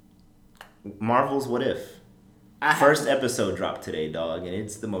Marvel's What If? First episode dropped today, dog, and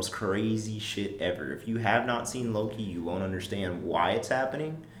it's the most crazy shit ever. If you have not seen Loki, you won't understand why it's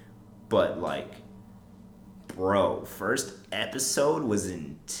happening. But like, bro, first episode was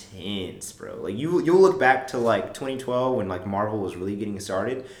intense, bro. Like you'll look back to like 2012 when like Marvel was really getting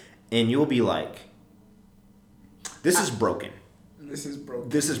started, and you'll be like, "This is broken. This is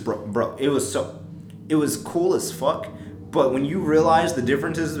broken, bro." It was cool as fuck, but when you realize the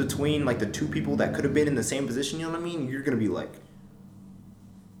differences between like the two people that could have been in the same position, you know what I mean? You're gonna be like,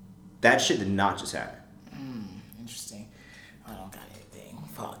 that shit did not just happen. Interesting. I don't got anything.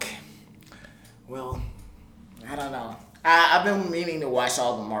 Fuck. Well, I don't know. I've been meaning to watch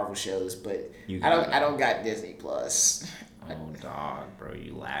all the Marvel shows, but I don't got Disney Plus. Oh, dog, bro,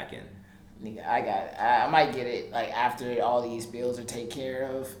 you lacking. Nigga, I might get it like after all these bills are taken care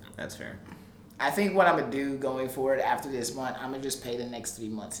of. That's fair. I think what I'm gonna do going forward after this month, I'm gonna just pay the next 3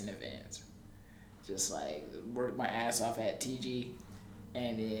 months in advance. Just like work my ass off at TG,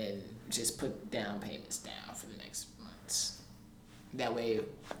 and then just put down payments down for the next months. That way,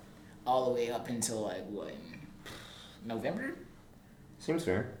 all the way up until like what, November? Seems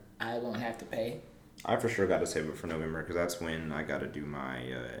fair. I won't have to pay. I for sure got to save it for November because that's when I got to do my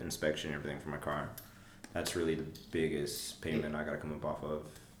inspection and everything for my car. That's really the biggest payment I got to come up off of.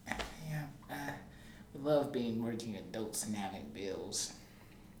 Yeah, we love being working adults and having bills.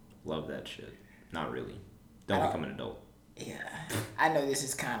 Love that shit. Not really. Don't become an adult. Yeah, I know this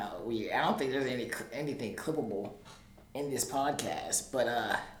is kind of weird. I don't think there's anything clippable in this podcast, but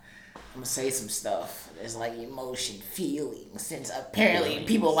I'm gonna say some stuff. There's like emotion, feelings, since apparently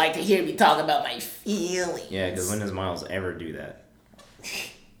people like to hear me talk about my feelings. Yeah, because when does Miles ever do that?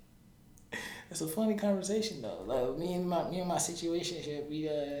 It's a funny conversation though. Like me and my situationship, we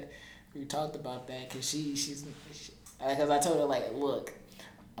talked about that because she's because I told her like, look,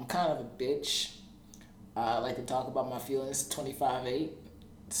 I'm kind of a bitch. I like to talk about my feelings 25/8.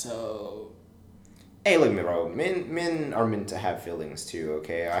 So Hey, look, bro. Men are meant to have feelings too.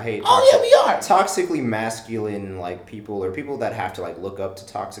 Okay, I hate. oh yeah, we are. Toxically masculine like people or people that have to like look up to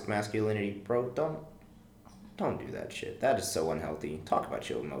toxic masculinity, bro. Don't do that shit. That is so unhealthy. Talk about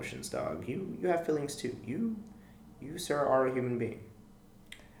your emotions, dog. You have feelings too. You sir are a human being.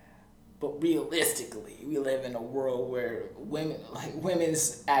 But realistically, we live in a world where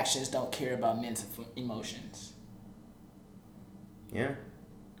women's actions don't care about men's emotions. Yeah,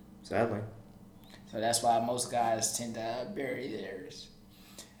 sadly. So that's why most guys tend to bury theirs.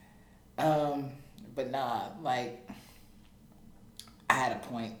 But nah, like I had a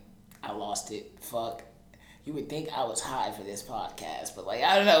point. I lost it. Fuck. You would think I was high for this podcast, but like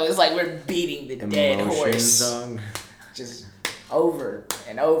I don't know. It's like we're beating the dead horse, just over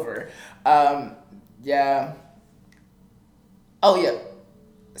and over. Yeah. Oh yeah.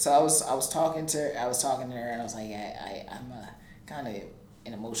 So I was talking to her, and I was like, I'm a kind of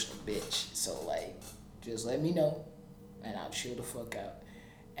an emotional bitch. So like, just let me know, and I'll chill the fuck out.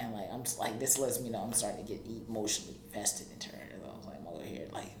 And like I'm just, like this lets me know I'm starting to get emotionally invested into her. And I was like, I'm over here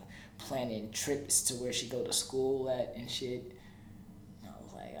like planning trips to where she go to school at and shit. And I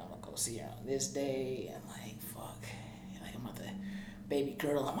was like, I'm gonna go see her on this day, and like fuck, like I'm about to, baby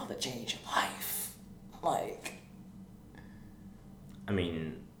girl, I'm about to change your life. Like, I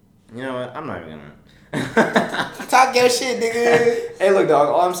mean, you know what? I'm not even gonna talk your shit, nigga. Hey, look, dog.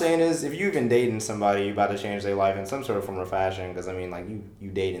 All I'm saying is, if you've been dating somebody, you about to change their life in some sort of form or fashion. Because I mean, like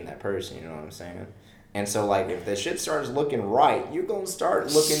you dating that person. You know what I'm saying? And so, like, if the shit starts looking right, you're gonna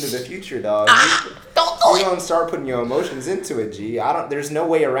start looking to the future, dog. You're gonna start putting your emotions into it, G. There's no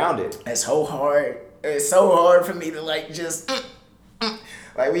way around it. It's so hard. It's so hard for me to like just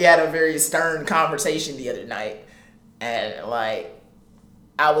like we had a very stern conversation the other night, and like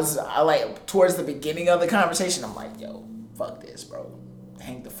I like towards the beginning of the conversation, I'm like, yo, fuck this, bro.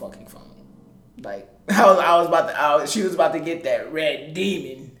 Hang the fucking phone. Like she was about to get that red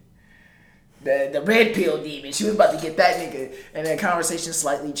demon. The red pill demon. She was about to get that nigga, and the conversation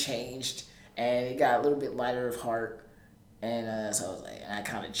slightly changed, and it got a little bit lighter of heart, and so I was like, and I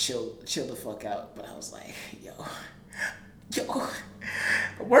kind of chilled the fuck out, but I was like, yo,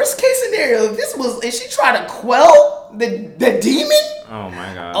 worst case scenario, if she tried to quell the demon. Oh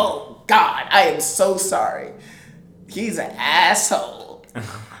my god. Oh god, I am so sorry. He's an asshole.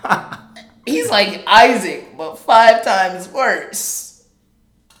 He's like Isaac, but 5 times worse.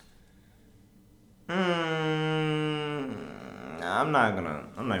 I'm not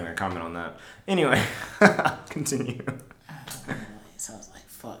gonna comment on that. Anyway, continue. So I was like,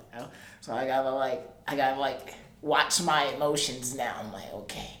 fuck. So I gotta like watch my emotions now. I'm like,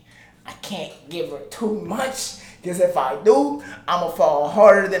 okay, I can't give her too much, because if I do, I'm gonna fall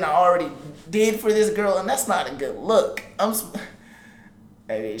harder than I already did for this girl, and that's not a good look.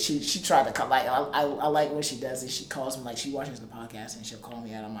 She tried to come, like, I like what she does is she calls me, like, she watches the podcast and she'll call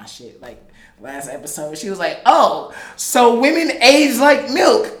me out on my shit. Like last episode, she was like, oh, so women age like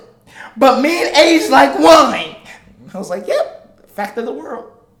milk, but men age like wine. I was like, yep, fact of the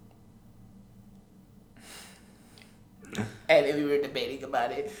world. And then we were debating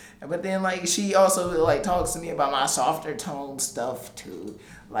about it, but then like she also like talks to me about my softer tone stuff too,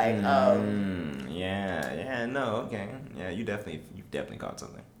 like you've definitely caught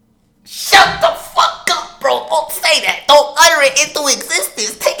something. Shut the fuck up, bro! Don't say that. Don't utter it into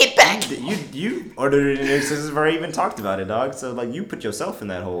existence. Take it back. You ordered it in existence before I even talked about it, dog. So like you put yourself in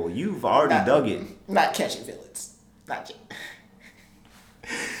that hole. You've already dug it. Not catching villains. Not yet.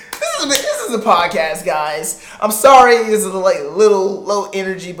 This is a podcast, guys. I'm sorry. This is like a little low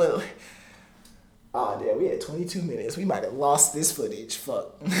energy, but oh damn, we had 22 minutes. We might have lost this footage.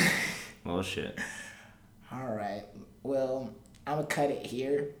 Fuck. Well, shit. All right. Well, I'm gonna cut it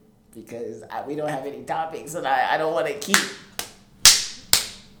here because we don't have any topics, and I don't want to keep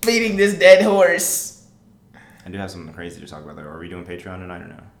beating this dead horse. I do have something crazy to talk about though. Are we doing Patreon tonight or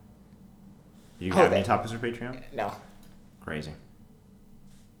no? Do you have any topics for Patreon? No. Crazy.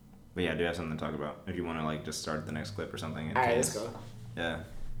 But yeah, I do have something to talk about. If you want to like just start the next clip or something. All right, let's go. Yeah.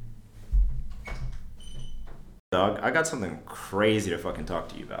 Dog, I got something crazy to fucking talk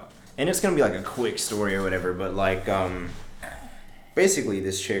to you about. And it's gonna be like a quick story or whatever, but like, basically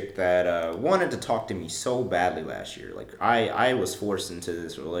this chick that wanted to talk to me so badly last year. Like, I was forced into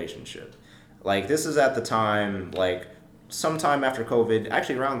this relationship. Like, this is at the time, like, sometime after COVID,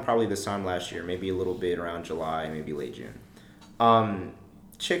 actually around probably this time last year, maybe a little bit around July, maybe late June.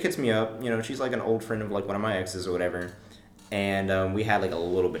 chick hits me up. She's like an old friend of like one of my exes or whatever, and we had like a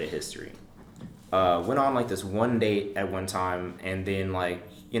little bit of history. Went on like this one date at one time, and then like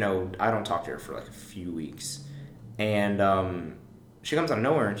I don't talk to her for like a few weeks, and she comes out of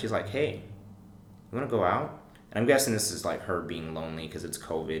nowhere and she's like, "Hey, you want to go out?" And I'm guessing this is like her being lonely because it's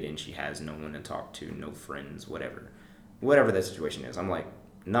COVID and she has no one to talk to, no friends, whatever that situation is. I'm like,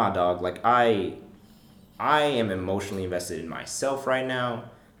 nah, dog. Like I am emotionally invested in myself right now.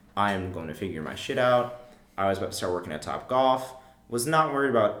 I am going to figure my shit out. I was about to start working at Top Golf. Was not worried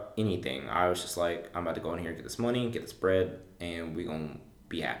about anything. I was just like, I'm about to go in here, get this money, get this bread, and we gonna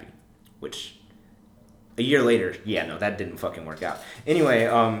be happy. Which, a year later, yeah, no, that didn't fucking work out. Anyway,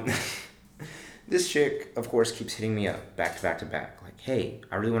 this chick, of course, keeps hitting me up back to back to back. Like, hey,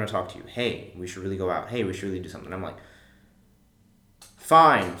 I really want to talk to you. Hey, we should really go out. Hey, we should really do something. I'm like,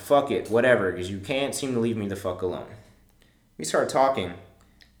 fine, fuck it, whatever, because you can't seem to leave me the fuck alone. We start talking,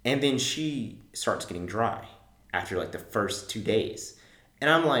 and then she starts getting dry after like the first 2 days. And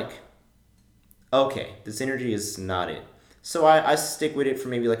I'm like, okay, this energy is not it. So I stick with it for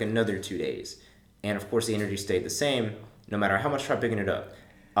maybe like another 2 days. And of course the energy stayed the same no matter how much I tried picking it up.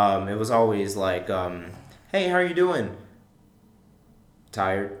 It was always like, hey, how are you doing?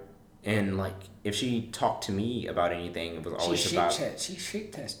 Tired. And like, if she talked to me about anything, it was always she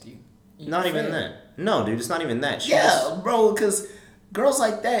shit test you. Not even that. No, dude, it's not even that. Bro, because girls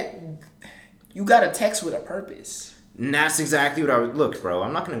like that, you gotta text with a purpose. And that's exactly what I was. Look, bro,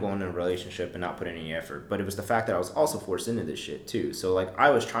 I'm not gonna go into a relationship and not put any effort, but it was the fact that I was also forced into this shit too. So like, I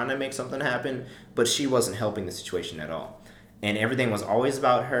was trying to make something happen, but she wasn't helping the situation at all. And everything was always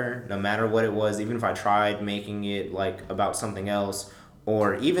about her, no matter what it was. Even if I tried making it like about something else,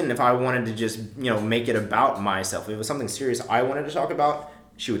 or even if I wanted to just make it about myself, if it was something serious I wanted to talk about,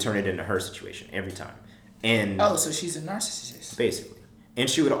 she would turn it into her situation every time. And so she's a narcissist, basically. And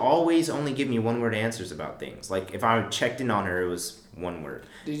she would always only give me one-word answers about things. Like, if I checked in on her, it was one word.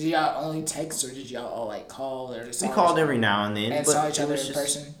 Did y'all only text, or did y'all all, like, call? We called every now and then. And saw each other in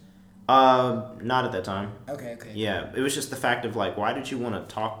person? Not at that time. Okay. Yeah, it was just the fact of, like, why did you want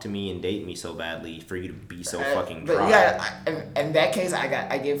to talk to me and date me so badly for you to be so fucking dry? But yeah, in that case,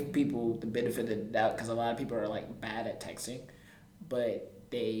 I give people the benefit of the doubt, because a lot of people are, like, bad at texting, but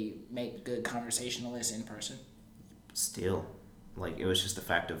they make good conversationalists in person. Still. Like, it was just the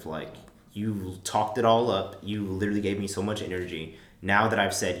fact of, like, you talked it all up. You literally gave me so much energy. Now that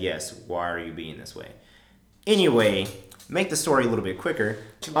I've said yes, why are you being this way? Anyway, make the story a little bit quicker.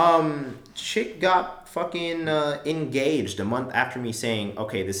 Chick got fucking engaged a month after me saying,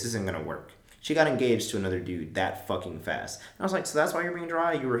 okay, this isn't gonna work. She got engaged to another dude that fucking fast. And I was like, so that's why you're being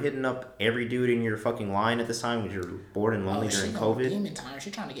dry? You were hitting up every dude in your fucking line at this time because you're bored and lonely during COVID? Demon time.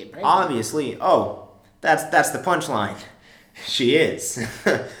 She's trying to get pregnant. Obviously. Oh, that's the punchline. She is.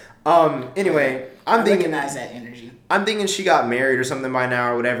 Anyway, I recognize that energy. I'm thinking she got married or something by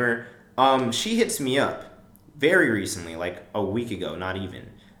now or whatever. She hits me up very recently, like a week ago, not even.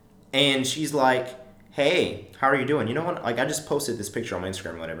 And she's like, hey, how are you doing? You know what? Like, I just posted this picture on my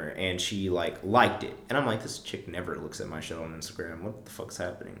Instagram or whatever, and she liked it. And I'm like, this chick never looks at my shit on Instagram. What the fuck's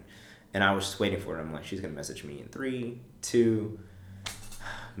happening? And I was just waiting for it. I'm like, she's gonna message me in 3, 2.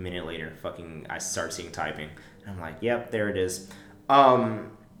 A minute later, fucking, I start seeing typing. And I'm like, yep, there it is.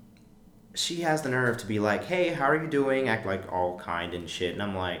 She has the nerve to be like, hey, how are you doing? Act like all kind and shit. And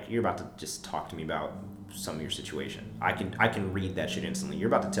I'm like, you're about to just talk to me about some of your situation. I can read that shit instantly. You're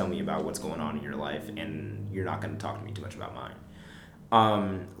about to tell me about what's going on in your life, and you're not going to talk to me too much about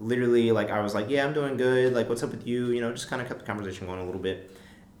mine. Literally, like, I was like, yeah, I'm doing good. Like, what's up with you? Just kind of kept the conversation going a little bit.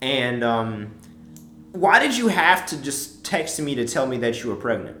 And why did you have to just text me to tell me that you were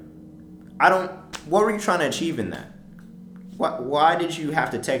pregnant? What were you trying to achieve in that? Why did you have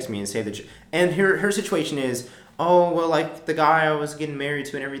to text me and say that and her situation is, oh, well, like, the guy I was getting married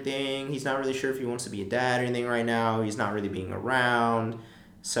to and everything, he's not really sure if he wants to be a dad or anything right now. He's not really being around.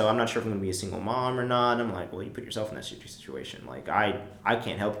 So I'm not sure if I'm going to be a single mom or not. And I'm like, well, you put yourself in that situation. Like, I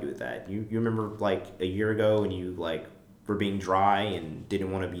can't help you with that. You remember, like, a year ago when you, like, were being dry and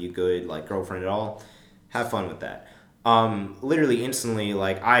didn't want to be a good, like, girlfriend at all? Have fun with that. Literally instantly,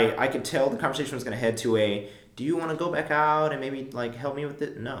 like, I could tell the conversation was going to head to do you want to go back out and maybe, like, help me with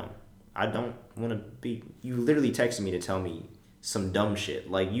it? No, I don't want to be. You literally texted me to tell me some dumb shit.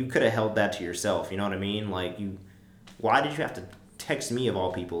 Like, you could have held that to yourself. You know what I mean? Like, why did you have to text me of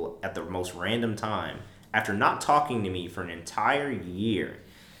all people at the most random time after not talking to me for an entire year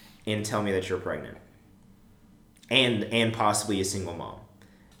and tell me that you're pregnant and possibly a single mom?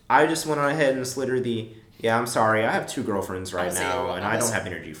 I just went on ahead and slid her yeah, I'm sorry, I have 2 girlfriends right now, and I don't have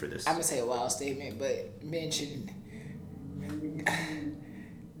energy for this. I'm going to say a wild statement, but men shouldn't...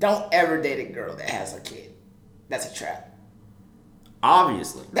 Don't ever date a girl that has a kid. That's a trap.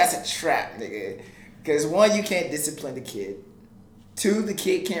 Obviously. That's a trap, nigga. Because one, you can't discipline the kid. Two, the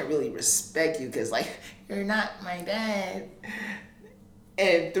kid can't really respect you because, like, you're not my dad.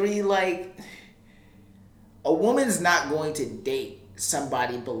 And three, like, a woman's not going to date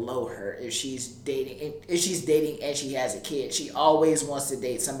somebody below her if she's dating and she has a kid. She always wants to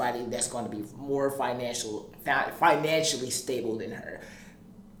date somebody that's going to be more financially stable than her.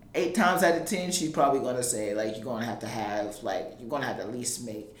 8 times out of 10, she's probably going to say, like, you're going to have to at least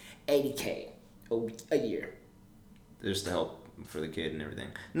make $80K a year. Just to help for the kid and everything.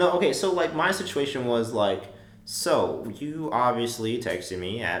 No, okay, so, like, my situation was, like, so you obviously texted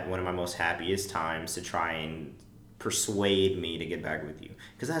me at one of my most happiest times to try and persuade me to get back with you.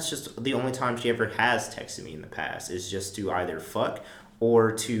 Because that's just the only time she ever has texted me in the past, is just to either fuck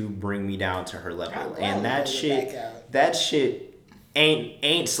or to bring me down to her level. And that shit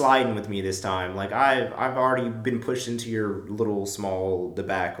ain't sliding with me this time. Like, I've already been pushed into your little small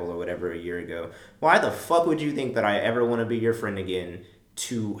debacle or whatever a year ago. Why the fuck would you think that I ever want to be your friend again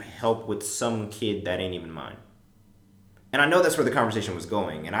to help with some kid that ain't even mine? And I know that's where the conversation was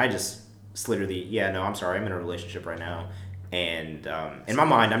going, and I just slid her no, I'm sorry, I'm in a relationship right now. And in my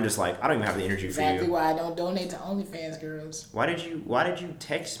mind, I'm just like, I don't even have the energy for you. Exactly why I don't donate to OnlyFans girls. Why did you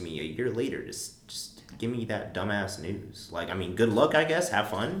text me a year later? Just give me that dumbass news. Like, I mean, good luck, I guess. Have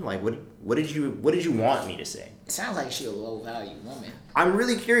fun. Like, what did you want me to say? It sounds like she a low value woman. I'm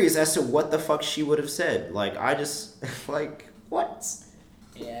really curious as to what the fuck she would have said. Like, I just like what?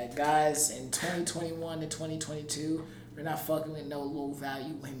 Yeah, guys, in 2021 to 2022, we're not fucking with no low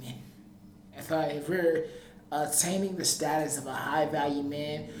value women. If we're attaining the status of a high value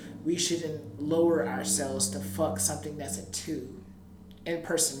man, we shouldn't lower ourselves to fuck something that's a 2 in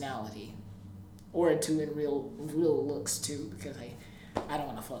personality, or a 2 in real looks too. Because I don't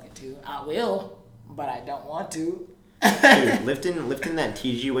want to fuck a 2. I will, but I don't want to. Dude, lifting that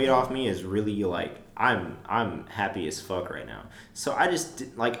TG weight off me is really like I'm happy as fuck right now. So I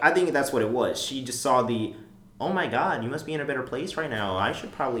just like I think that's what it was. She just saw the, oh my god, you must be in a better place right now. I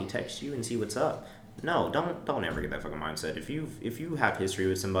should probably text you and see what's up. No, don't ever get that fucking mindset. If you have history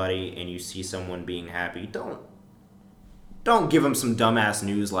with somebody and you see someone being happy, don't give them some dumbass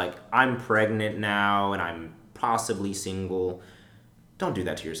news like I'm pregnant now and I'm possibly single. Don't do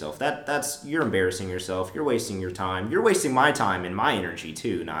that to yourself. That's you're embarrassing yourself. You're wasting your time. You're wasting my time and my energy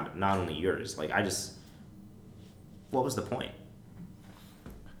too, not only yours. Like what was the point?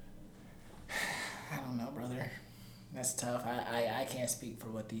 I don't know, brother. That's tough. I can't speak for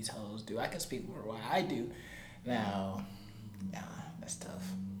what these hoes do. I can speak for what I do. Now, that's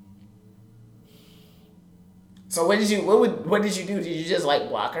tough. So what did you do? Did you just like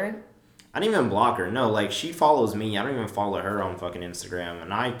block her? I didn't even block her. No, like she follows me. I don't even follow her on fucking Instagram,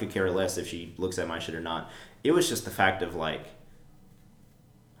 and I could care less if she looks at my shit or not. It was just the fact of like,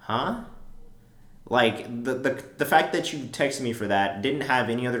 huh? Like the fact that you texted me for that, didn't have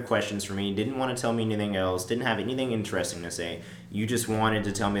any other questions for me, didn't want to tell me anything else, didn't have anything interesting to say. You just wanted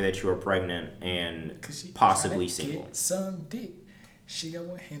to tell me that you were pregnant and possibly single. Get some dick. She got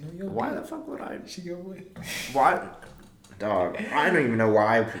one hand on your dick. Why the fuck would I? She got one. Why? Dog, I don't even know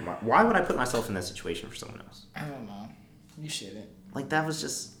why. Why would I put myself in that situation for someone else? I don't know. You shouldn't. Like that was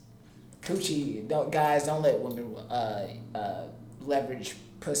just. Coochie, don't let women leverage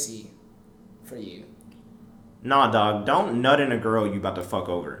pussy for you. Nah, dog. Don't nut in a girl you about to fuck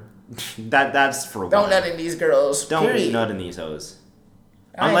over. That's for. Don't nut in these girls. Don't period. nut in these hoes.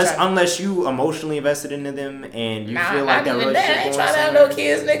 Unless you emotionally invested into them and you feel like that relationship. I ain't trying to have no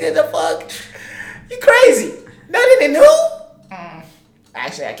kids, nigga. The fuck, you crazy? Nutting in who?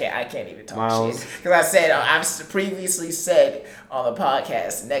 Actually, I can't even talk shit because I've previously said on the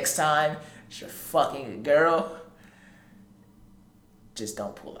podcast. Next time you're fucking a girl, just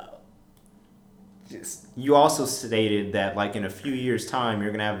don't pull out. You also stated that like in a few years' time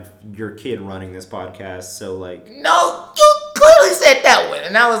you're gonna have your kid running this podcast. So like no, you clearly said that one,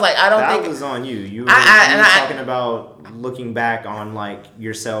 and I was like, I don't think that was on you. You were talking about looking back on like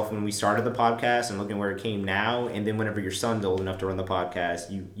yourself when we started the podcast and looking where it came now, and then whenever your son's old enough to run the podcast,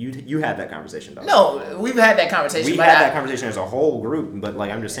 you had that conversation. Though. No, we've had that conversation. We had that conversation as a whole group, but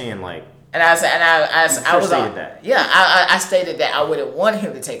like I'm just saying like. And I said, I stated that. Yeah, I stated that I wouldn't want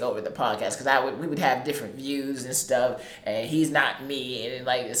him to take over the podcast because we would have different views and stuff, and he's not me, and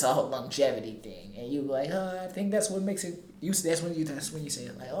like it's a whole longevity thing. And you were like, oh, I think that's what makes it. That's when you say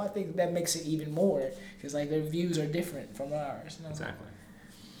it, like, oh, I think that makes it even more because like their views are different from ours. And exactly.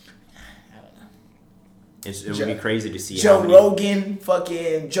 I don't know. It would be crazy to see Joe Rogan,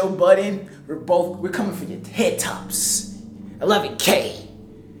 fucking Joe Budden. We're coming for your head tops. 11K.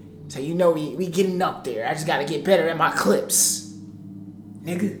 So you know we getting up there. I just gotta get better at my clips.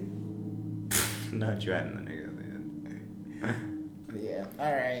 Nigga. Not you adding the nigga, man. Yeah,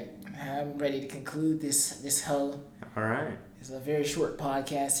 alright. I'm ready to conclude this whole. Alright. It's a very short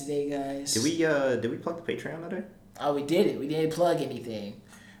podcast today, guys. Did we plug the Patreon today? Oh, we did it. We didn't plug anything.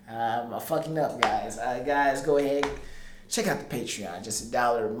 I'm fucking up, guys. Guys, go ahead. Check out the Patreon. Just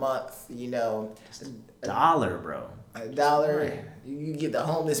 $1 a month, you know. $1, bro. $1. You get the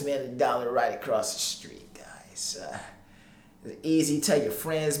homeless man $1 right across the street, guys. It's easy. Tell your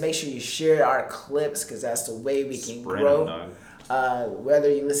friends. Make sure you share our clips because that's the way we can grow.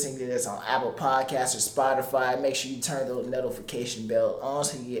 Whether you're listening to this on Apple Podcasts or Spotify, make sure you turn the notification bell on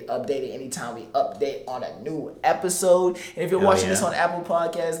so you get updated anytime we update on a new episode. And if you're watching this on Apple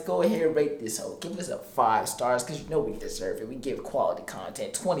Podcasts, go ahead and rate this whole. Give us a 5 stars because you know we deserve it. We give quality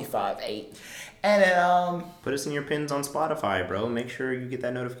content, 25/8. And then put us in your pins on Spotify, bro. Make sure you get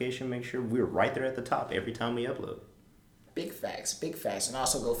that notification. Make sure we're right there at the top every time we upload. Big facts. And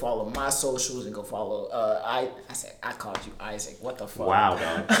also go follow my socials and go follow I called you Isaac. What the fuck? Wow,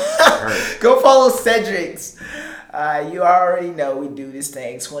 dog. Go follow Cedric's. You already know we do this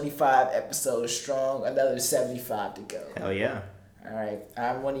thing 25 episodes strong, another 75 to go. Hell yeah. Alright.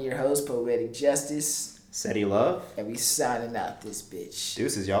 I'm one of your hosts, Poetic Justice. Seti Love. And we signing out this bitch.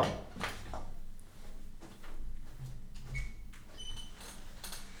 Deuces, y'all.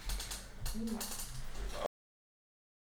 Mm.